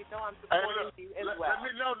you, and you know I'm supporting you as well.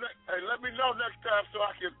 Let me know next time so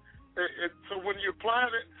I can so when you're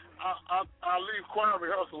playing it, I'll leave choir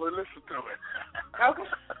rehearsal and listen to it. Okay.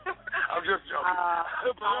 I'm just joking.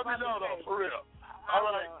 But let me know, though, for real. All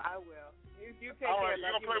right. I will. You take all care. Right. You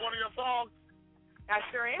going to play one of your songs? I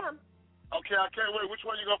sure am. Okay, I can't wait. Which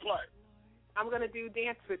one you going to play? I'm going to do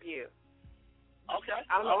Dance With You. Okay.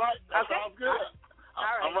 All right. That sounds good. All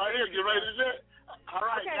right. I'm right here. Get ready to do it. All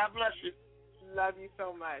right. Okay. God bless you. Love you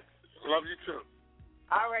so much. Love you, too.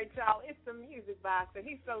 All right, y'all, it's the Music Box, and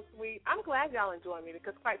he's so sweet. I'm glad y'all enjoy me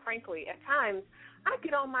because, quite frankly, at times I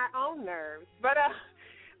get on my own nerves. But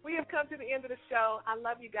we have come to the end of the show. I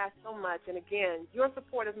love you guys so much. And, again, your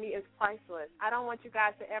support of me is priceless. I don't want you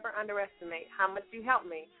guys to ever underestimate how much you help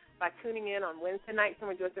me by tuning in on Wednesday nights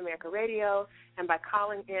on Rejoice America Radio and by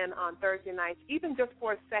calling in on Thursday nights, even just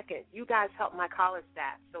for a second. You guys help my caller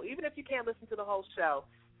stats. So even if you can't listen to the whole show,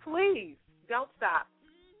 please don't stop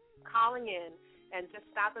calling in and just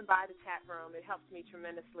stopping by the chat room. It helps me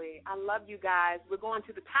tremendously. I love you guys. We're going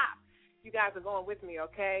to the top. You guys are going with me,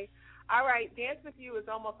 okay? All right, Dance With You is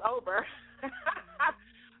almost over.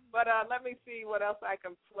 But let me see what else I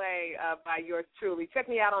can play by yours truly.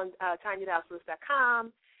 Check me out on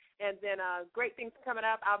TanyaDallasLewis.com. And then great things coming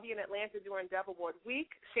up. I'll be in Atlanta during Double Board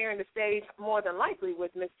Week, sharing the stage more than likely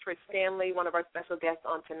with Miss Trish Standley, one of our special guests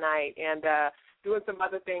on tonight, and doing some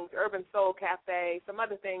other things, Urban Soul Cafe, some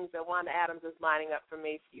other things that Wanda Adams is lining up for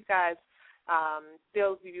me. So you guys,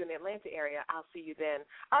 those of you in the Atlanta area, I'll see you then.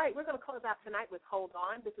 All right, we're going to close out tonight with Hold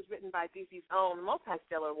On. This was written by DC's own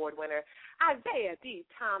multi-stellar award winner, Isaiah D.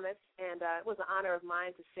 Thomas, and it was an honor of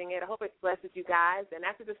mine to sing it. I hope it blesses you guys. And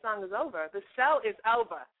after the song is over, the show is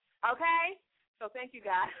over. Okay? So thank you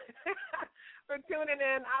guys for tuning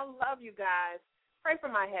in. I love you guys. Pray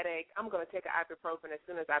for my headache. I'm going to take an ibuprofen as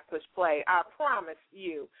soon as I push play. I promise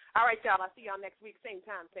you. All right, y'all. I'll see y'all next week. Same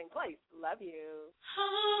time, same place. Love you.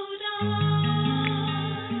 Hold on.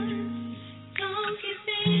 Don't give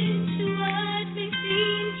in to what we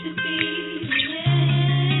seem to be.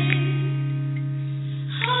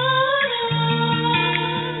 Hold on.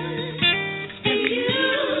 And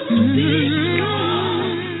you'll be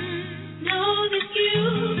strong. Know that you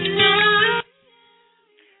belong.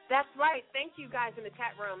 That's right. Thank you guys in the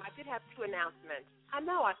chat room. I did have 2 announcements. I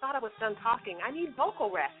know. I thought I was done talking. I need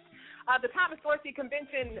vocal rest. The Thomas Dorsey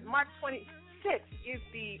Convention, March 26th, is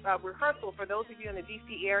the rehearsal for those of you in the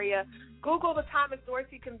D.C. area. Google the Thomas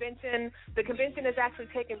Dorsey Convention. The convention is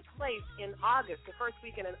actually taking place in August, the first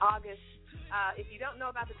weekend in August. If you don't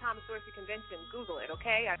know about the Thomas Dorsey Convention, Google it,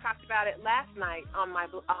 okay? I talked about it last night on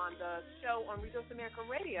the show on Rejoice America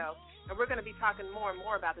Radio, and we're going to be talking more and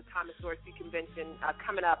more about the Thomas Dorsey Convention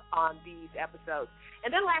coming up on these episodes.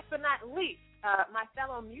 And then last but not least, my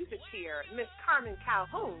fellow music peer, Miss Carmen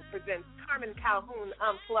Calhoun, presents Carmen Calhoun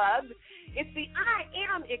Unplugged. It's the I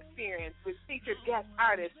Am Experience with featured guest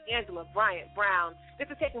artist Angela Bryant Brown. This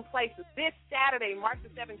is taking place this Saturday, March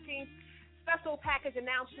the 17th. Special package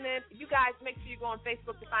announcement. You guys make sure you go on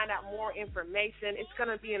Facebook to find out more information. It's going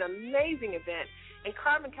to be an amazing event. And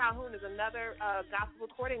Carmen Calhoun is another gospel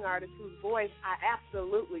recording artist whose voice I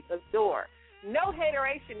absolutely adore. No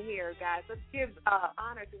hateration here, guys. Let's give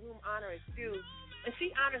honor to whom honor is due. And she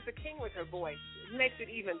honors the king with her voice. It makes it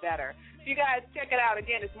even better. So you guys check it out.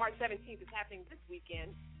 Again, it's March 17th. It's happening this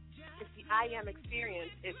weekend. It's the I Am Experience.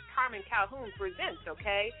 It's Carmen Calhoun Presents,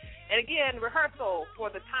 okay? And again, rehearsal for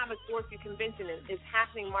the Thomas Dorsey Convention is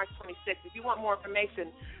happening March 26th. If you want more information,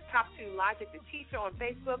 talk to Logic the Teacher on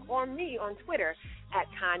Facebook or me on Twitter at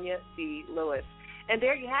Tanya C. Lewis. And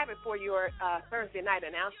there you have it for your Thursday night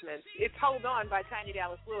announcements. It's Hold On by Tanya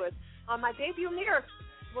Dallas Lewis on my debut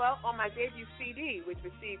on my debut CD, which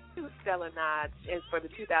received 2 stellar nods for the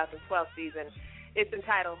 2012 season. It's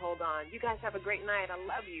entitled Hold On. You guys have a great night. I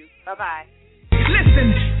love you. Bye-bye.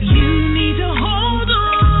 Listen, you need to hold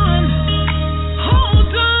on.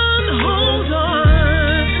 Hold on, hold on.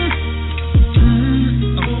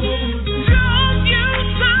 Don't you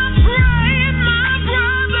stop praying, my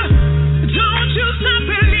brother. Don't you stop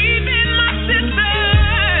believing, my sister.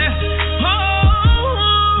 Hold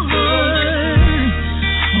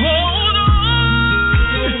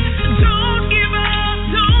on. Don't give up.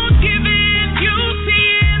 Don't give in. You see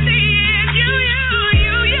in the end, you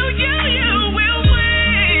will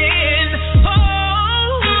win. Oh.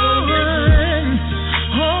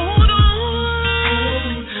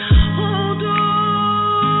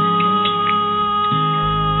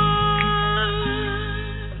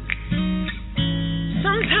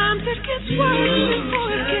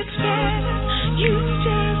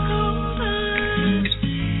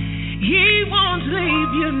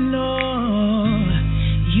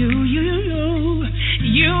 You